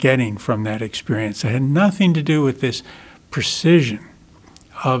room were getting from that experience that had nothing to do with this precision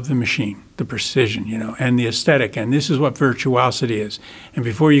of the machine, the precision, and the aesthetic, and this is what virtuosity is. And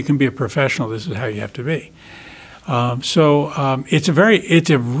before you can be a professional, this is how you have to be. It's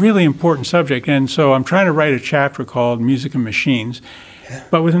a really important subject, and so I'm trying to write a chapter called Music and Machines,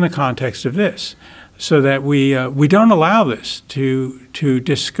 but within the context of this, so that we don't allow this to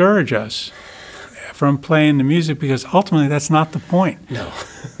discourage us from playing the music, because ultimately that's not the point. No.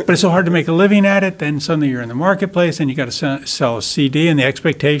 But it's so hard to make a living at it. Then suddenly you're in the marketplace and you got to sell a CD, and the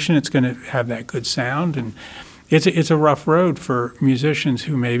expectation it's going to have that good sound, and it's a rough road for musicians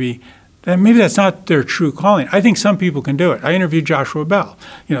who maybe that's not their true calling. I think some people can do it. I interviewed Joshua Bell,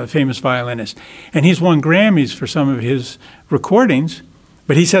 the famous violinist, and he's won Grammys for some of his recordings,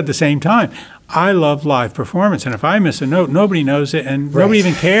 but he said at the same time, I love live performance, and if I miss a note, nobody knows it, and nobody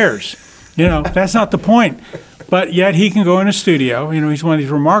even cares. That's not the point. But yet he can go in a studio, he's one of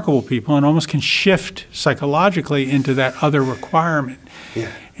these remarkable people, and almost can shift psychologically into that other requirement. Yeah.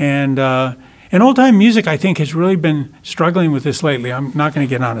 And old-time music, I think, has really been struggling with this lately. I'm not going to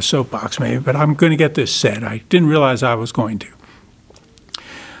get on a soapbox maybe, but I'm going to get this said. I didn't realize I was going to.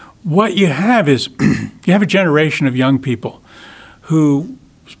 What you have is you have a generation of young people who,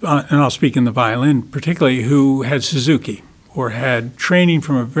 and I'll speak in the violin particularly, who had Suzuki or had training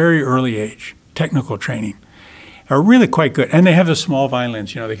from a very early age, technical training, are really quite good. And they have the small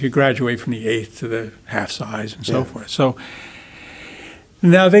violins. They could graduate from the eighth to the half size and so forth. So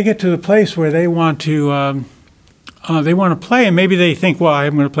now they get to the place where they want to play, and maybe they think, well,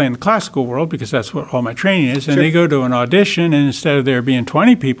 I'm going to play in the classical world because that's what all my training is. And they go to an audition, and instead of there being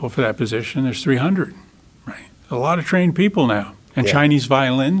 20 people for that position, there's 300. Right, a lot of trained people now. And Chinese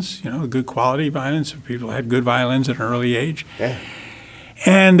violins, good quality violins. People had good violins at an early age. Yeah.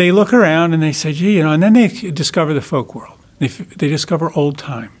 And they look around and they say, gee, and then they discover the folk world. They discover old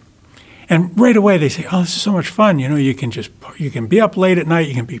time. And right away they say, oh, this is so much fun. You can be up late at night.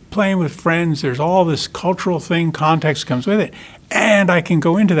 You can be playing with friends. There's all this cultural thing, context comes with it. And I can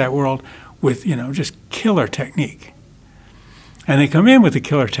go into that world with, just killer technique. And they come in with the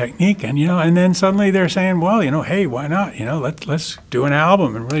killer technique, and and then suddenly they're saying, well, hey, why not? Let's do an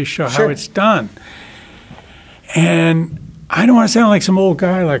album and really show how it's done. And I don't want to sound like some old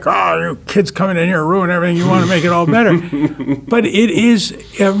guy, like, you kids coming in here ruin everything. You want to make it all better. But it is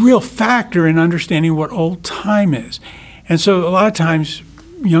a real factor in understanding what old time is. And so a lot of times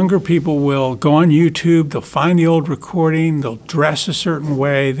younger people will go on YouTube, they'll find the old recording, they'll dress a certain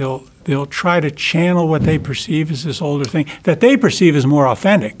way, they'll try to channel what they perceive as this older thing that they perceive as more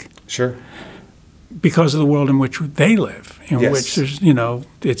authentic. Sure. Because of the world in which they live, in which there's,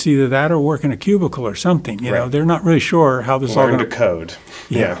 it's either that or work in a cubicle or something. They're not really sure how this all going to code.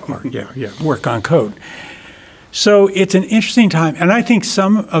 Work on code. So it's an interesting time, and I think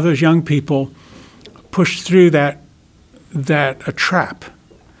some of those young people push through that a trap,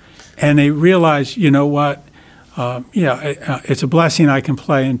 and they realize, what. It's a blessing I can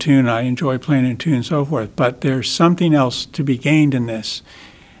play in tune. I enjoy playing in tune and so forth. But there's something else to be gained in this,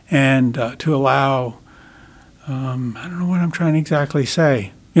 and to allow. I don't know what I'm trying to exactly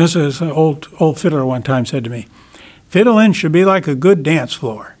say. So this old fiddler one time said to me, "Fiddling should be like a good dance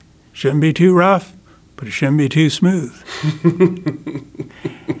floor. Shouldn't be too rough, but it shouldn't be too smooth."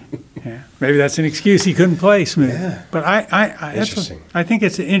 Yeah, maybe that's an excuse he couldn't play smooth. Yeah. But I think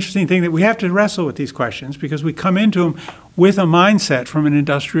it's an interesting thing that we have to wrestle with these questions, because we come into them with a mindset from an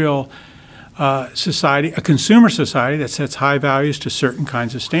industrial society, a consumer society that sets high values to certain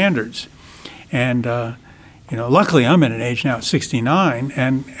kinds of standards. And, luckily I'm at an age now at 69,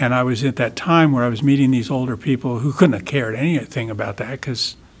 and I was at that time where I was meeting these older people who couldn't have cared anything about that,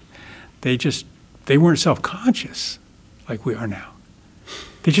 because they weren't self-conscious like we are now.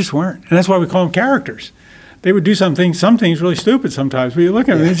 They just weren't. And that's why we call them characters. They would do some things really stupid sometimes. But you look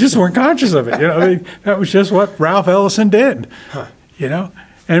at them, they just weren't conscious of it. That was just what Ralph Ellison did,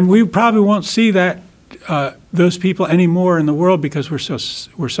 And we probably won't see that those people anymore in the world, because we're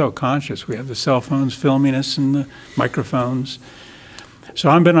so conscious. We have the cell phones filming us and the microphones.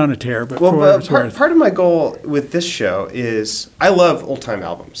 So I've been on a tear. But part of my goal with this show is I love old-time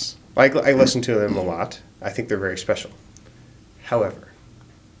albums. I listen to them a lot. I think they're very special. However,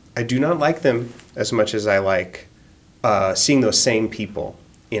 I do not like them as much as I like seeing those same people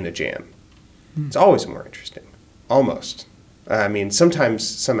in a jam. It's always more interesting, almost. I mean, sometimes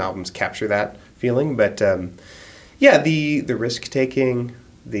some albums capture that feeling, but the risk taking,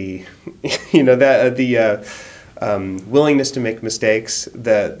 the willingness to make mistakes,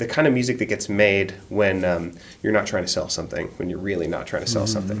 the kind of music that gets made when you're not trying to sell something, when you're really not trying to sell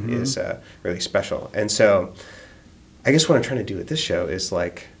something, is really special. And so, I guess what I'm trying to do with this show is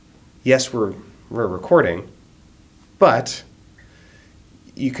like, yes, we're recording, but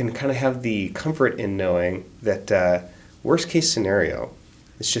you can kind of have the comfort in knowing that worst case scenario,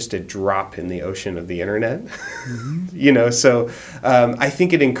 it's just a drop in the ocean of the internet. So I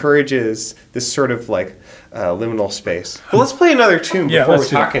think it encourages this sort of like liminal space. Well, let's play another tune before we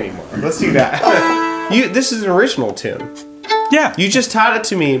talk anymore. Let's do that. This is an original tune. Yeah. You just taught it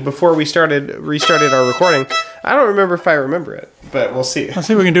to me before we restarted our recording. I don't remember if I remember it, but we'll see. Let's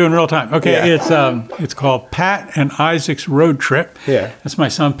see what we can do in real time. Okay, it's called Pat and Isaac's Road Trip. Yeah. That's my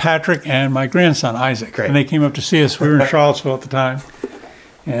son Patrick and my grandson Isaac. Great. And they came up to see us. We were in Charlottesville at the time.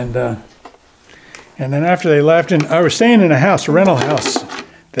 And then after they left, and I was staying in a rental house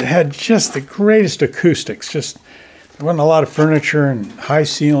that had just the greatest acoustics. Just there wasn't a lot of furniture and high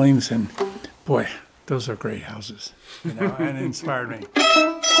ceilings, and boy, those are great houses. And it inspired me.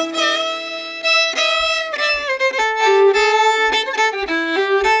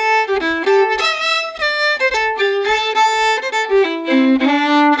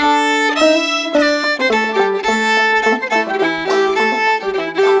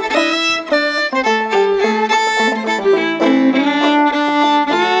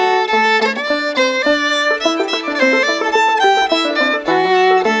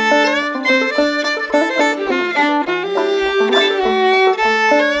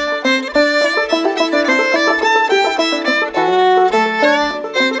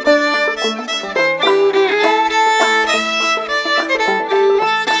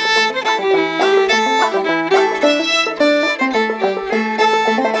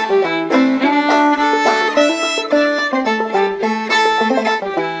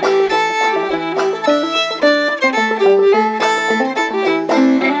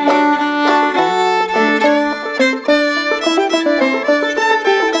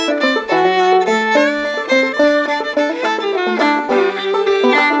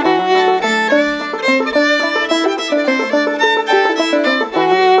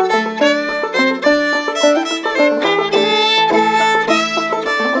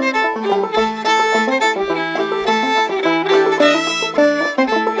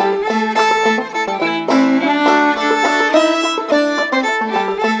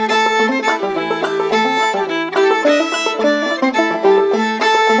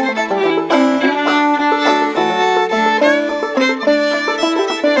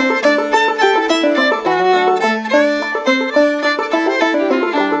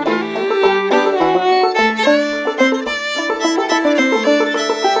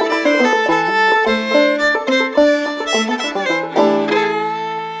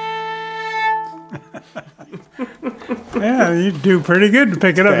 Yeah, you do pretty good to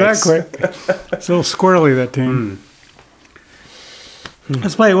pick it up that quick. It's a little squirrely, that tune.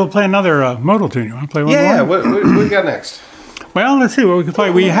 We'll play another modal tune. You want to play one more? Yeah, what we got next? Well, let's see what we can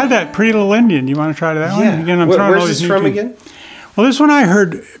play. We had that Pretty Little Indian. You want to try that one? Again, where's this from again? Well, this one I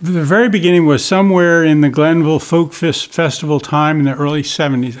heard, the very beginning was somewhere in the Glenville Folk Festival time in the early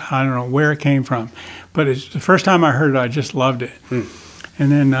 70s. I don't know where it came from. But it's the first time I heard it, I just loved it.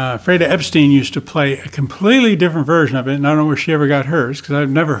 And then Freda Epstein used to play a completely different version of it, and I don't know where she ever got hers, because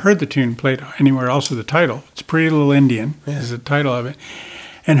I've never heard the tune played anywhere else with the title. It's Pretty Little Indian is the title of it.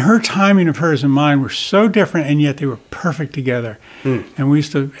 And her timing of hers and mine were so different, and yet they were perfect together. And we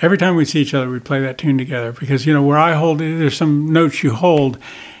used to, every time we'd see each other, we'd play that tune together, because, where I hold it, there's some notes you hold,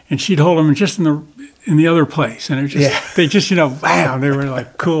 and she'd hold them just in the other place. And it just, they just, wow, they were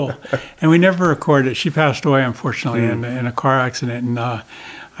like cool. And we never recorded it. She passed away, unfortunately, in a car accident. And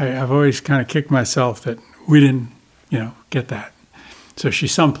I've always kind of kicked myself that we didn't, get that. So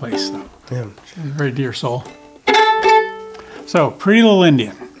she's someplace, though. Yeah. She's a very dear soul. So, Pretty Little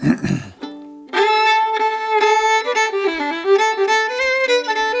Indian.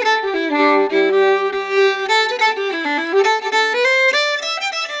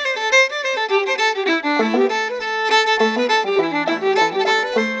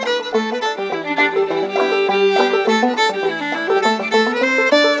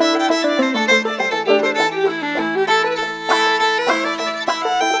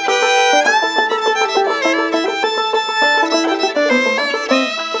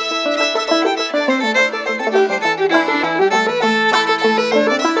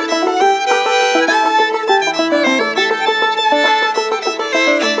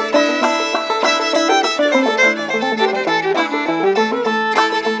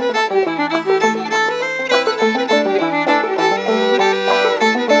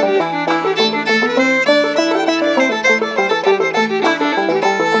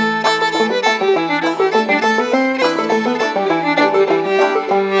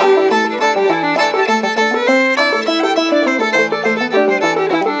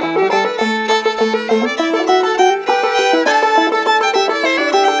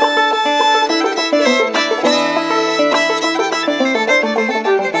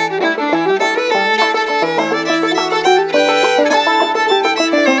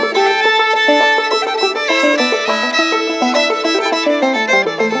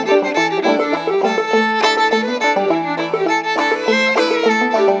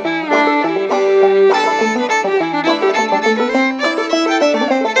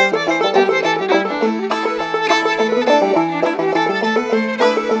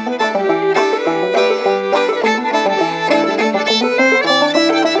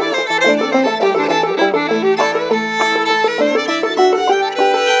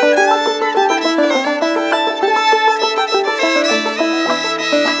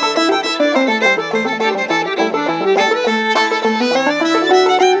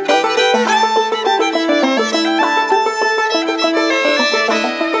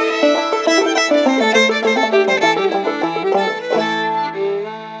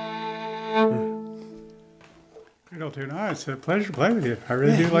 it's a pleasure to play with you. I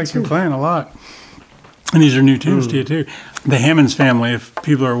really do like your playing a lot. And these are new tunes to you, too. The Hammonds family, if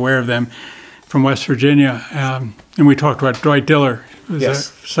people are aware of them, from West Virginia. And we talked about Dwight Diller, who was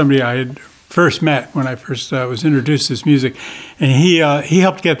somebody I had first met when I first was introduced to this music. And he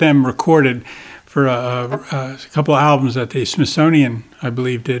helped get them recorded for a couple of albums that the Smithsonian, I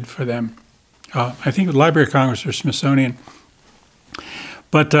believe, did for them. I think the Library of Congress or Smithsonian.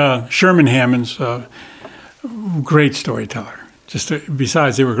 But Sherman Hammonds, great storyteller.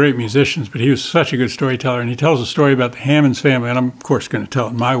 Besides, they were great musicians, but he was such a good storyteller. And he tells a story about the Hammonds family, and I'm, of course, going to tell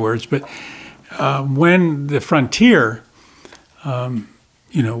it in my words. But when the frontier, wasn't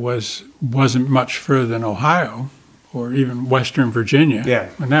much further than Ohio or even Western Virginia,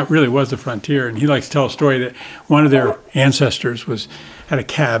 and that really was the frontier. And he likes to tell a story that one of their ancestors had a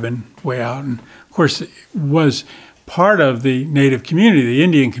cabin way out, and of course, it was part of the native community, the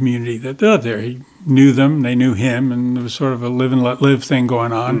Indian community that lived there. He knew them, they knew him, and there was sort of a live and let live thing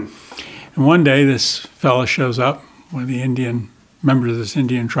going on. And one day this fella shows up, one of the members of this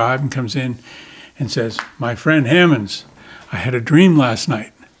Indian tribe, and comes in and says, "My friend Hammonds, I had a dream last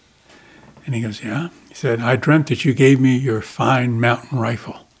night." And he goes, "Yeah?" He said, "I dreamt that you gave me your fine mountain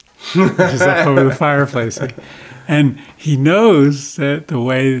rifle," which is up over the fireplace. And he knows that the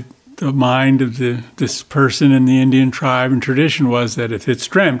way the mind of this person in the Indian tribe and tradition was that if it's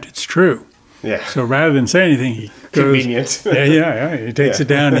dreamt, it's true. Yeah. So rather than say anything, he goes, convenient. He takes it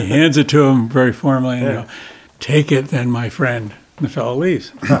down, and he hands it to him very formally, and "Take it then, my friend." And the fellow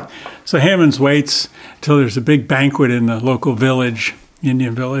leaves. So Hammonds waits till there's a big banquet in the local village,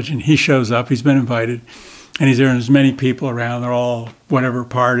 Indian village, and he shows up. He's been invited, and he's there, and there's many people around. They're all whatever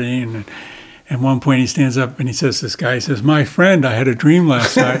partying, and at one point he stands up and he says to this guy, he says, "My friend, I had a dream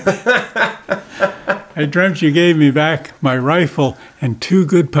last night. I dreamt you gave me back my rifle and 2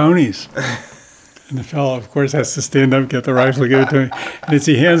 good ponies." And the fellow, of course, has to stand up, get the rifle, give it to him. And as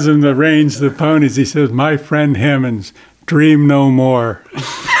he hands him the reins, the ponies, he says, "My friend Hammonds, dream no more."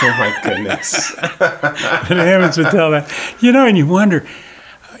 Oh, my goodness. And Hammonds would tell that. And you wonder,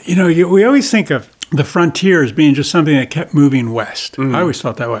 we always think of the frontier as being just something that kept moving west. I always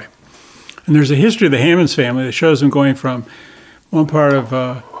thought that way. And there's a history of the Hammonds family that shows them going from one part of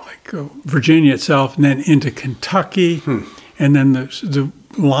Virginia itself and then into Kentucky. And then the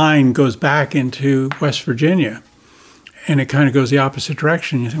line goes back into West Virginia. And it kind of goes the opposite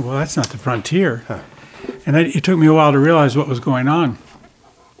direction. You think, well, that's not the frontier. And it took me a while to realize what was going on.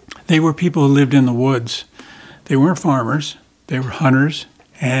 They were people who lived in the woods. They weren't farmers. They were hunters,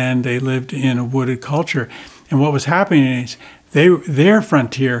 and they lived in a wooded culture. And what was happening is their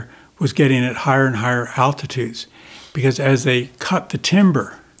frontier was getting at higher and higher altitudes, because as they cut the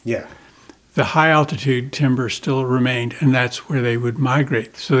timber, the high altitude timber still remained, and that's where they would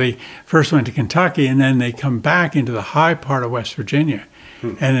migrate. So they first went to Kentucky, and then they come back into the high part of West Virginia.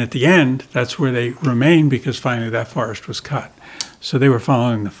 And at the end, that's where they remained, because finally that forest was cut. So they were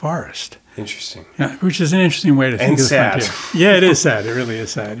following the forest. Interesting. Yeah, which is an interesting way to think of the frontier. Yeah, it is sad. It really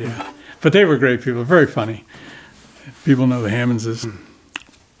is sad, yeah. But they were great people, very funny. People know the Hammondses.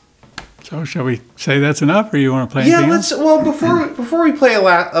 So shall we say that's enough, or you want to play anything else? Well, before we play a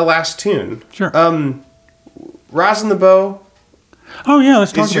last tune. Sure. Rosin the Bow. Oh, yeah,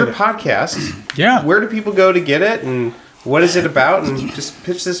 let's talk about it. It's your podcast. Yeah. Where do people go to get it, and what is it about? And just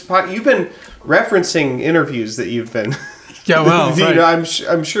pitch this podcast. You've been referencing interviews that you've been... Yeah, well, right.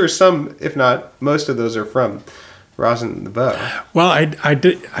 I'm sure some, if not most of those, are from Rosin the Bow. Well, I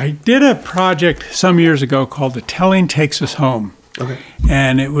did a project some years ago called The Telling Takes Us Home. Okay.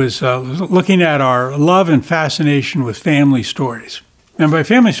 And it was looking at our love and fascination with family stories. And by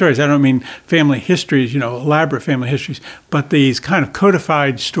family stories, I don't mean family histories, elaborate family histories, but these kind of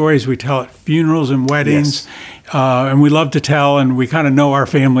codified stories we tell at funerals and weddings. Yes. And we love to tell, and we kind of know our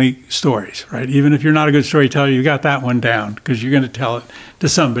family stories, right? Even if you're not a good storyteller, you got that one down, because you're going to tell it to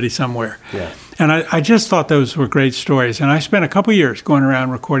somebody somewhere. Yeah. And I just thought those were great stories. And I spent a couple years going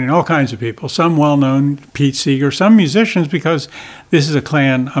around recording all kinds of people, some well-known, Pete Seeger, some musicians, because this is a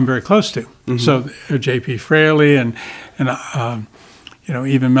clan I'm very close to. Mm-hmm. So J.P. Fraley and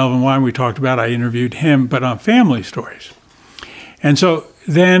even Melvin Wine we talked about, I interviewed him, but on family stories. And so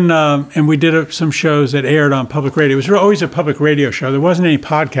then, and we did some shows that aired on public radio. It was always a public radio show. There wasn't any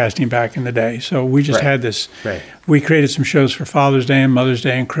podcasting back in the day. So we just had this. Right. We created some shows for Father's Day and Mother's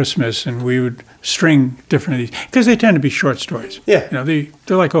Day and Christmas, and we would string different of these, because they tend to be short stories. Yeah.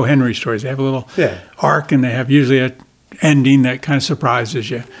 They're like O. Henry stories. They have a little arc, and they have usually an ending that kind of surprises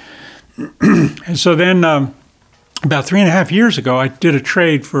you. And so then, about 3.5 years ago, I did a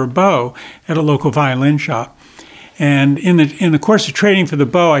trade for a bow at a local violin shop. And in the course of trading for the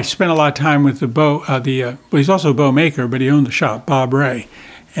bow, I spent a lot of time with the bow. Well, he's also a bow maker, but he owned the shop, Bob Ray.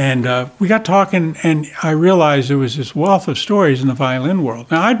 And we got talking, and I realized there was this wealth of stories in the violin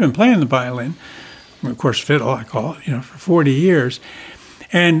world. Now, I'd been playing the violin, of course, fiddle, I call it, for 40 years.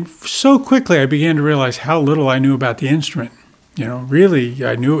 And so quickly, I began to realize how little I knew about the instrument. Really,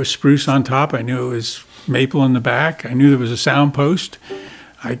 I knew it was spruce on top. I knew it was maple in the back. I knew there was a sound post.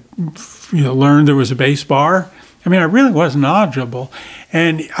 I learned there was a bass bar. I really wasn't knowledgeable.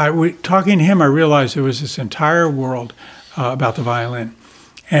 And talking to him, I realized there was this entire world about the violin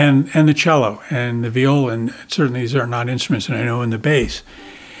and the cello and the viola. And certainly these are not instruments that I know, and the bass.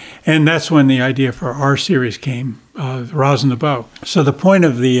 And that's when the idea for our series came, Rosin the Bow. So the point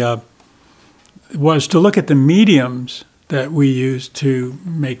of was to look at the mediums that we use to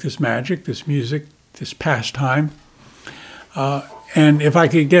make this magic, this music, this pastime. And if I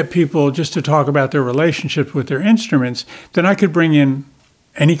could get people just to talk about their relationships with their instruments, then I could bring in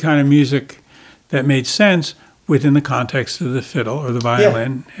any kind of music that made sense within the context of the fiddle or the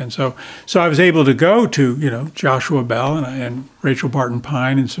violin. Yeah. And so I was able to go to, Joshua Bell and Rachel Barton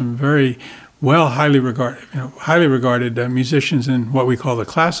Pine and some very highly regarded musicians in what we call the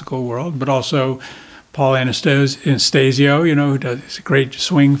classical world, but also Paul Anastasio, who is a great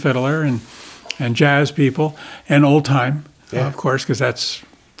swing fiddler, and jazz people, and old time. Of course, because that's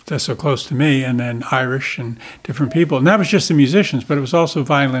so close to me, and then Irish and different people. And that was just the musicians, but it was also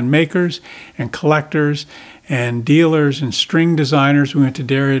violin makers and collectors and dealers and string designers. We went to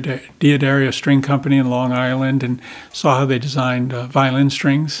Diodario String Company in Long Island and saw how they designed violin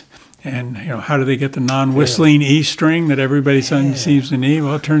strings. And, how do they get the non-whistling E string that everybody seems to need?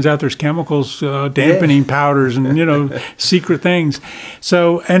 Well, it turns out there's chemicals, dampening powders and, secret things.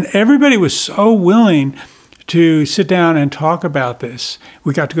 So, and everybody was so willing to sit down and talk about this.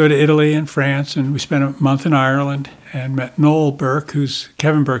 We got to go to Italy and France, and we spent a month in Ireland and met Noel Burke, who's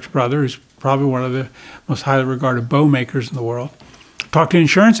Kevin Burke's brother, who's probably one of the most highly regarded bow makers in the world. Talked to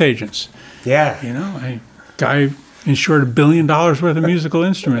insurance agents. Yeah. A guy insured $1 billion worth of musical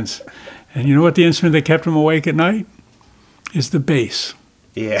instruments. And you know what the instrument that kept him awake at night? Is the bass.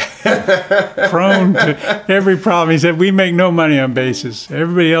 Yeah. Prone to every problem. He said, we make no money on basses.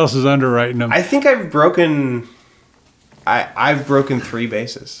 Everybody else is underwriting them. I think I've broken 3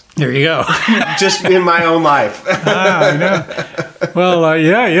 basses. There you go. Just in my own life. I know. Well, I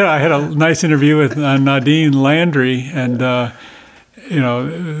had a nice interview with Nadine Landry, and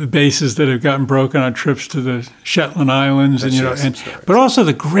basses that have gotten broken on trips to the Shetland Islands, but also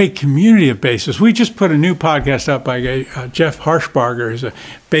the great community of basses. We just put a new podcast up by Jeff Harshbarger, who's a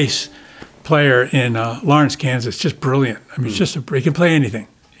bass player in Lawrence, Kansas. Just brilliant. He can play anything.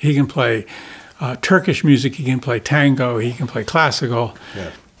 He can play Turkish music. He can play tango. He can play classical.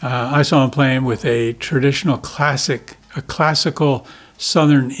 Yeah. I saw him playing with a classical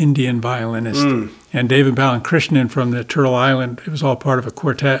Southern Indian violinist, and David Balakrishnan from the Turtle Island. It was all part of a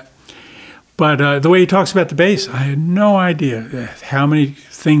quartet. But the way he talks about the bass, I had no idea how many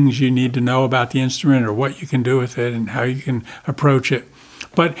things you need to know about the instrument or what you can do with it and how you can approach it.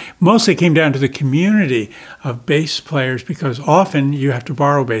 But mostly it came down to the community of bass players, because often you have to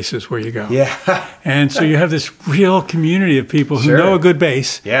borrow basses where you go. Yeah. And so you have this real community of people who know a good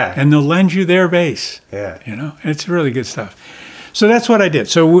bass, and they'll lend you their bass. Yeah. It's really good stuff. So that's what I did.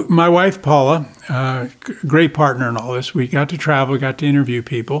 So my wife, Paula, great partner in all this, we got to travel, got to interview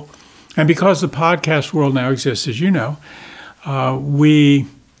people. And because the podcast world now exists, as you know, we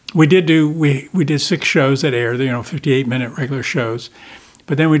did 6 shows that aired, 58-minute regular shows.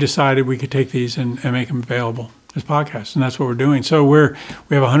 But then we decided we could take these and make them available as podcasts, and that's what we're doing. So we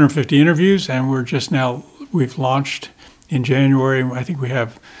have 150 interviews, and we've launched in January. I think we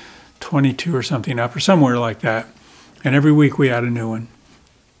have 22 or something up, or somewhere like that. And every week we add a new one.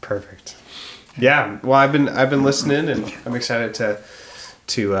 Perfect. Yeah. Well, I've been listening, and I'm excited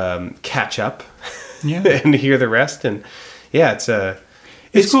to catch up, and hear the rest. And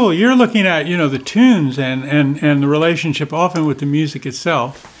it's cool. You're looking at the tunes and the relationship often with the music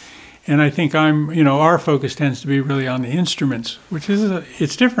itself. And I think our focus tends to be really on the instruments, which is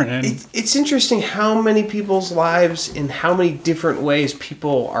it's different. And it's interesting how many people's lives, in how many different ways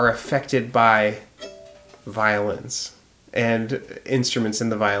people are affected by violins and instruments in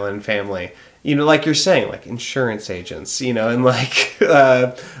the violin family. Like you're saying, like insurance agents, and like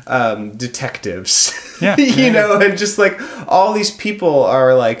detectives, and just like all these people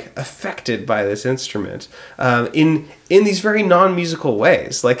are like affected by this instrument in these very non-musical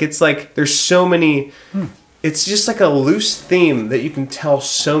ways. Like it's like there's so many. It's just like a loose theme that you can tell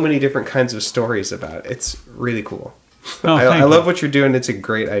so many different kinds of stories about. It's really cool. Oh, I love what you're doing. It's a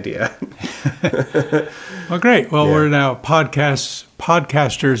great idea. Well, great. Well, we're now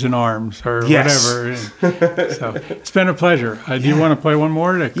podcasters in arms or whatever. So it's been a pleasure. Do you want to play one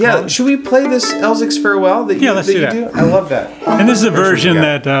more? Should we play this Elzic's Farewell? Let's do that. I love that. And this is a version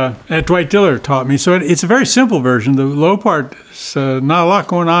that Dwight Diller taught me. So it's a very simple version. The low part's not a lot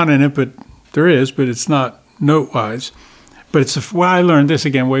going on in it, but there is, but it's not note-wise. But I learned this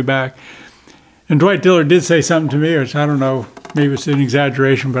again way back. And Dwight Diller did say something to me, which I don't know, maybe it's an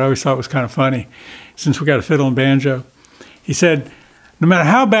exaggeration, but I always thought it was kind of funny, since we got a fiddle and banjo. He said, no matter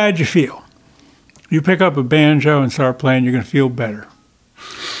how bad you feel, you pick up a banjo and start playing, you're going to feel better.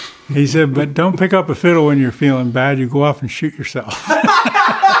 He said, but don't pick up a fiddle when you're feeling bad. You go off and shoot yourself.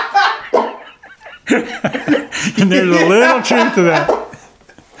 And there's a little truth to that.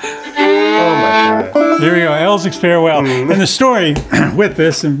 Oh, my God. There we go, Elzic's Farewell. And the story with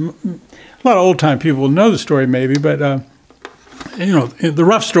this, and a lot of old-time people will know the story maybe, but, the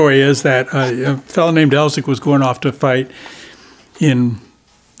rough story is that a fellow named Elzic was going off to fight in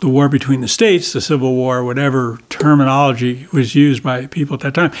the war between the states, the Civil War, whatever terminology was used by people at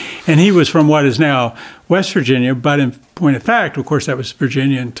that time. And he was from what is now West Virginia, but in point of fact, of course, that was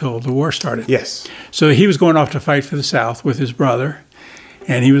Virginia until the war started. Yes. So he was going off to fight for the South with his brother,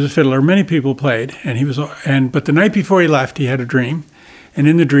 and he was a fiddler. Many people played, but the night before he left, he had a dream. And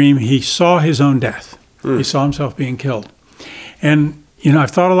in the dream, he saw his own death. He saw himself being killed. And,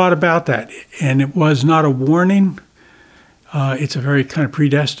 I've thought a lot about that. And it was not a warning. It's a very kind of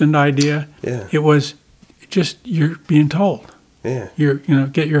predestined idea. Yeah. It was just you're being told. Yeah.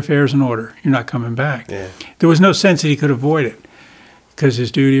 Get your affairs in order. You're not coming back. Yeah. There was no sense that he could avoid it because his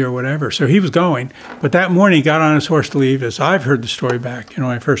duty or whatever. So he was going. But that morning, he got on his horse to leave, as I've heard the story back, when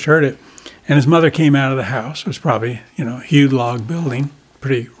I first heard it. And his mother came out of the house. It was probably, a hewed log building.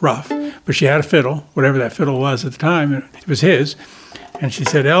 Pretty rough, but she had a fiddle, whatever that fiddle was at the time. It was his. And she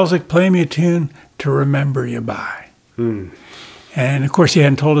said, Elzic, play me a tune to remember you by. And, of course, he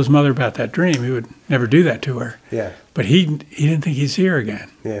hadn't told his mother about that dream. He would never do that to her. Yeah. But he didn't think he'd see her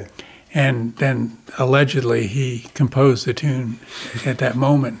again. Yeah. And then, allegedly, he composed the tune at that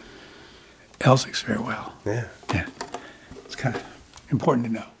moment, Elzic's Farewell. Yeah. Yeah. It's kind of important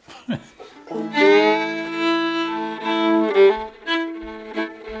to know.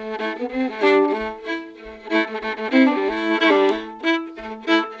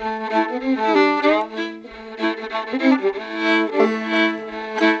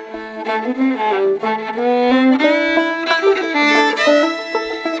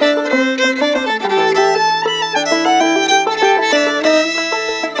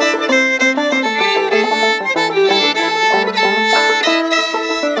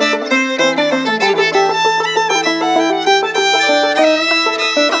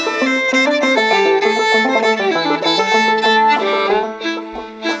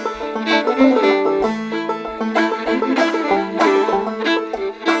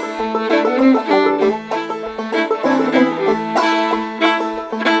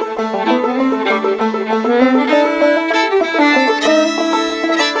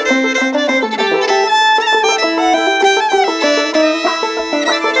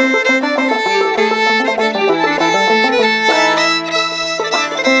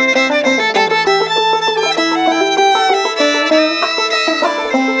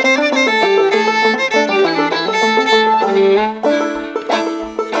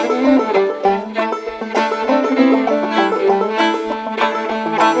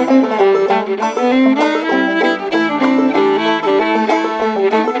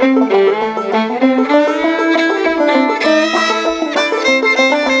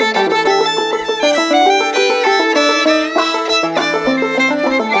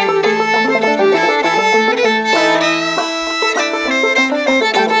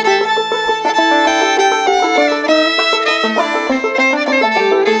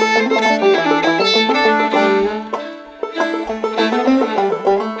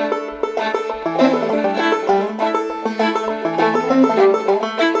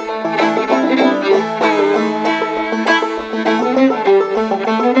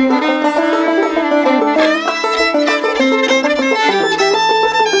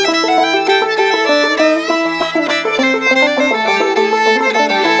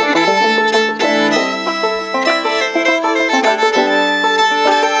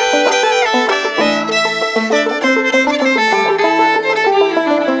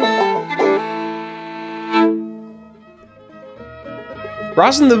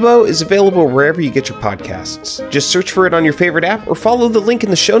 Rosin the Bow is available wherever you get your podcasts. Just search for it on your favorite app or follow the link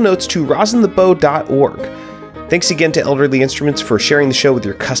in the show notes to rosinthebow.org. Thanks again to Elderly Instruments for sharing the show with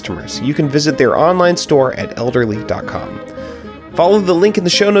your customers. You can visit their online store at elderly.com. Follow the link in the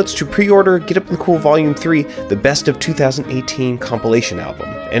show notes to pre-order Get Up in the Cool Volume 3, the Best of 2018 compilation album.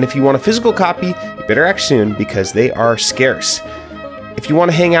 And if you want a physical copy, you better act soon because they are scarce. If you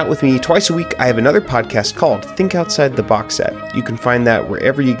want to hang out with me twice a week, I have another podcast called Think Outside the Box Set. You can find that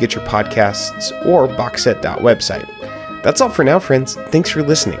wherever you get your podcasts or boxset.website. That's all for now, friends. Thanks for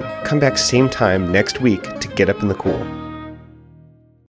listening. Come back same time next week to Get Up in the Cool.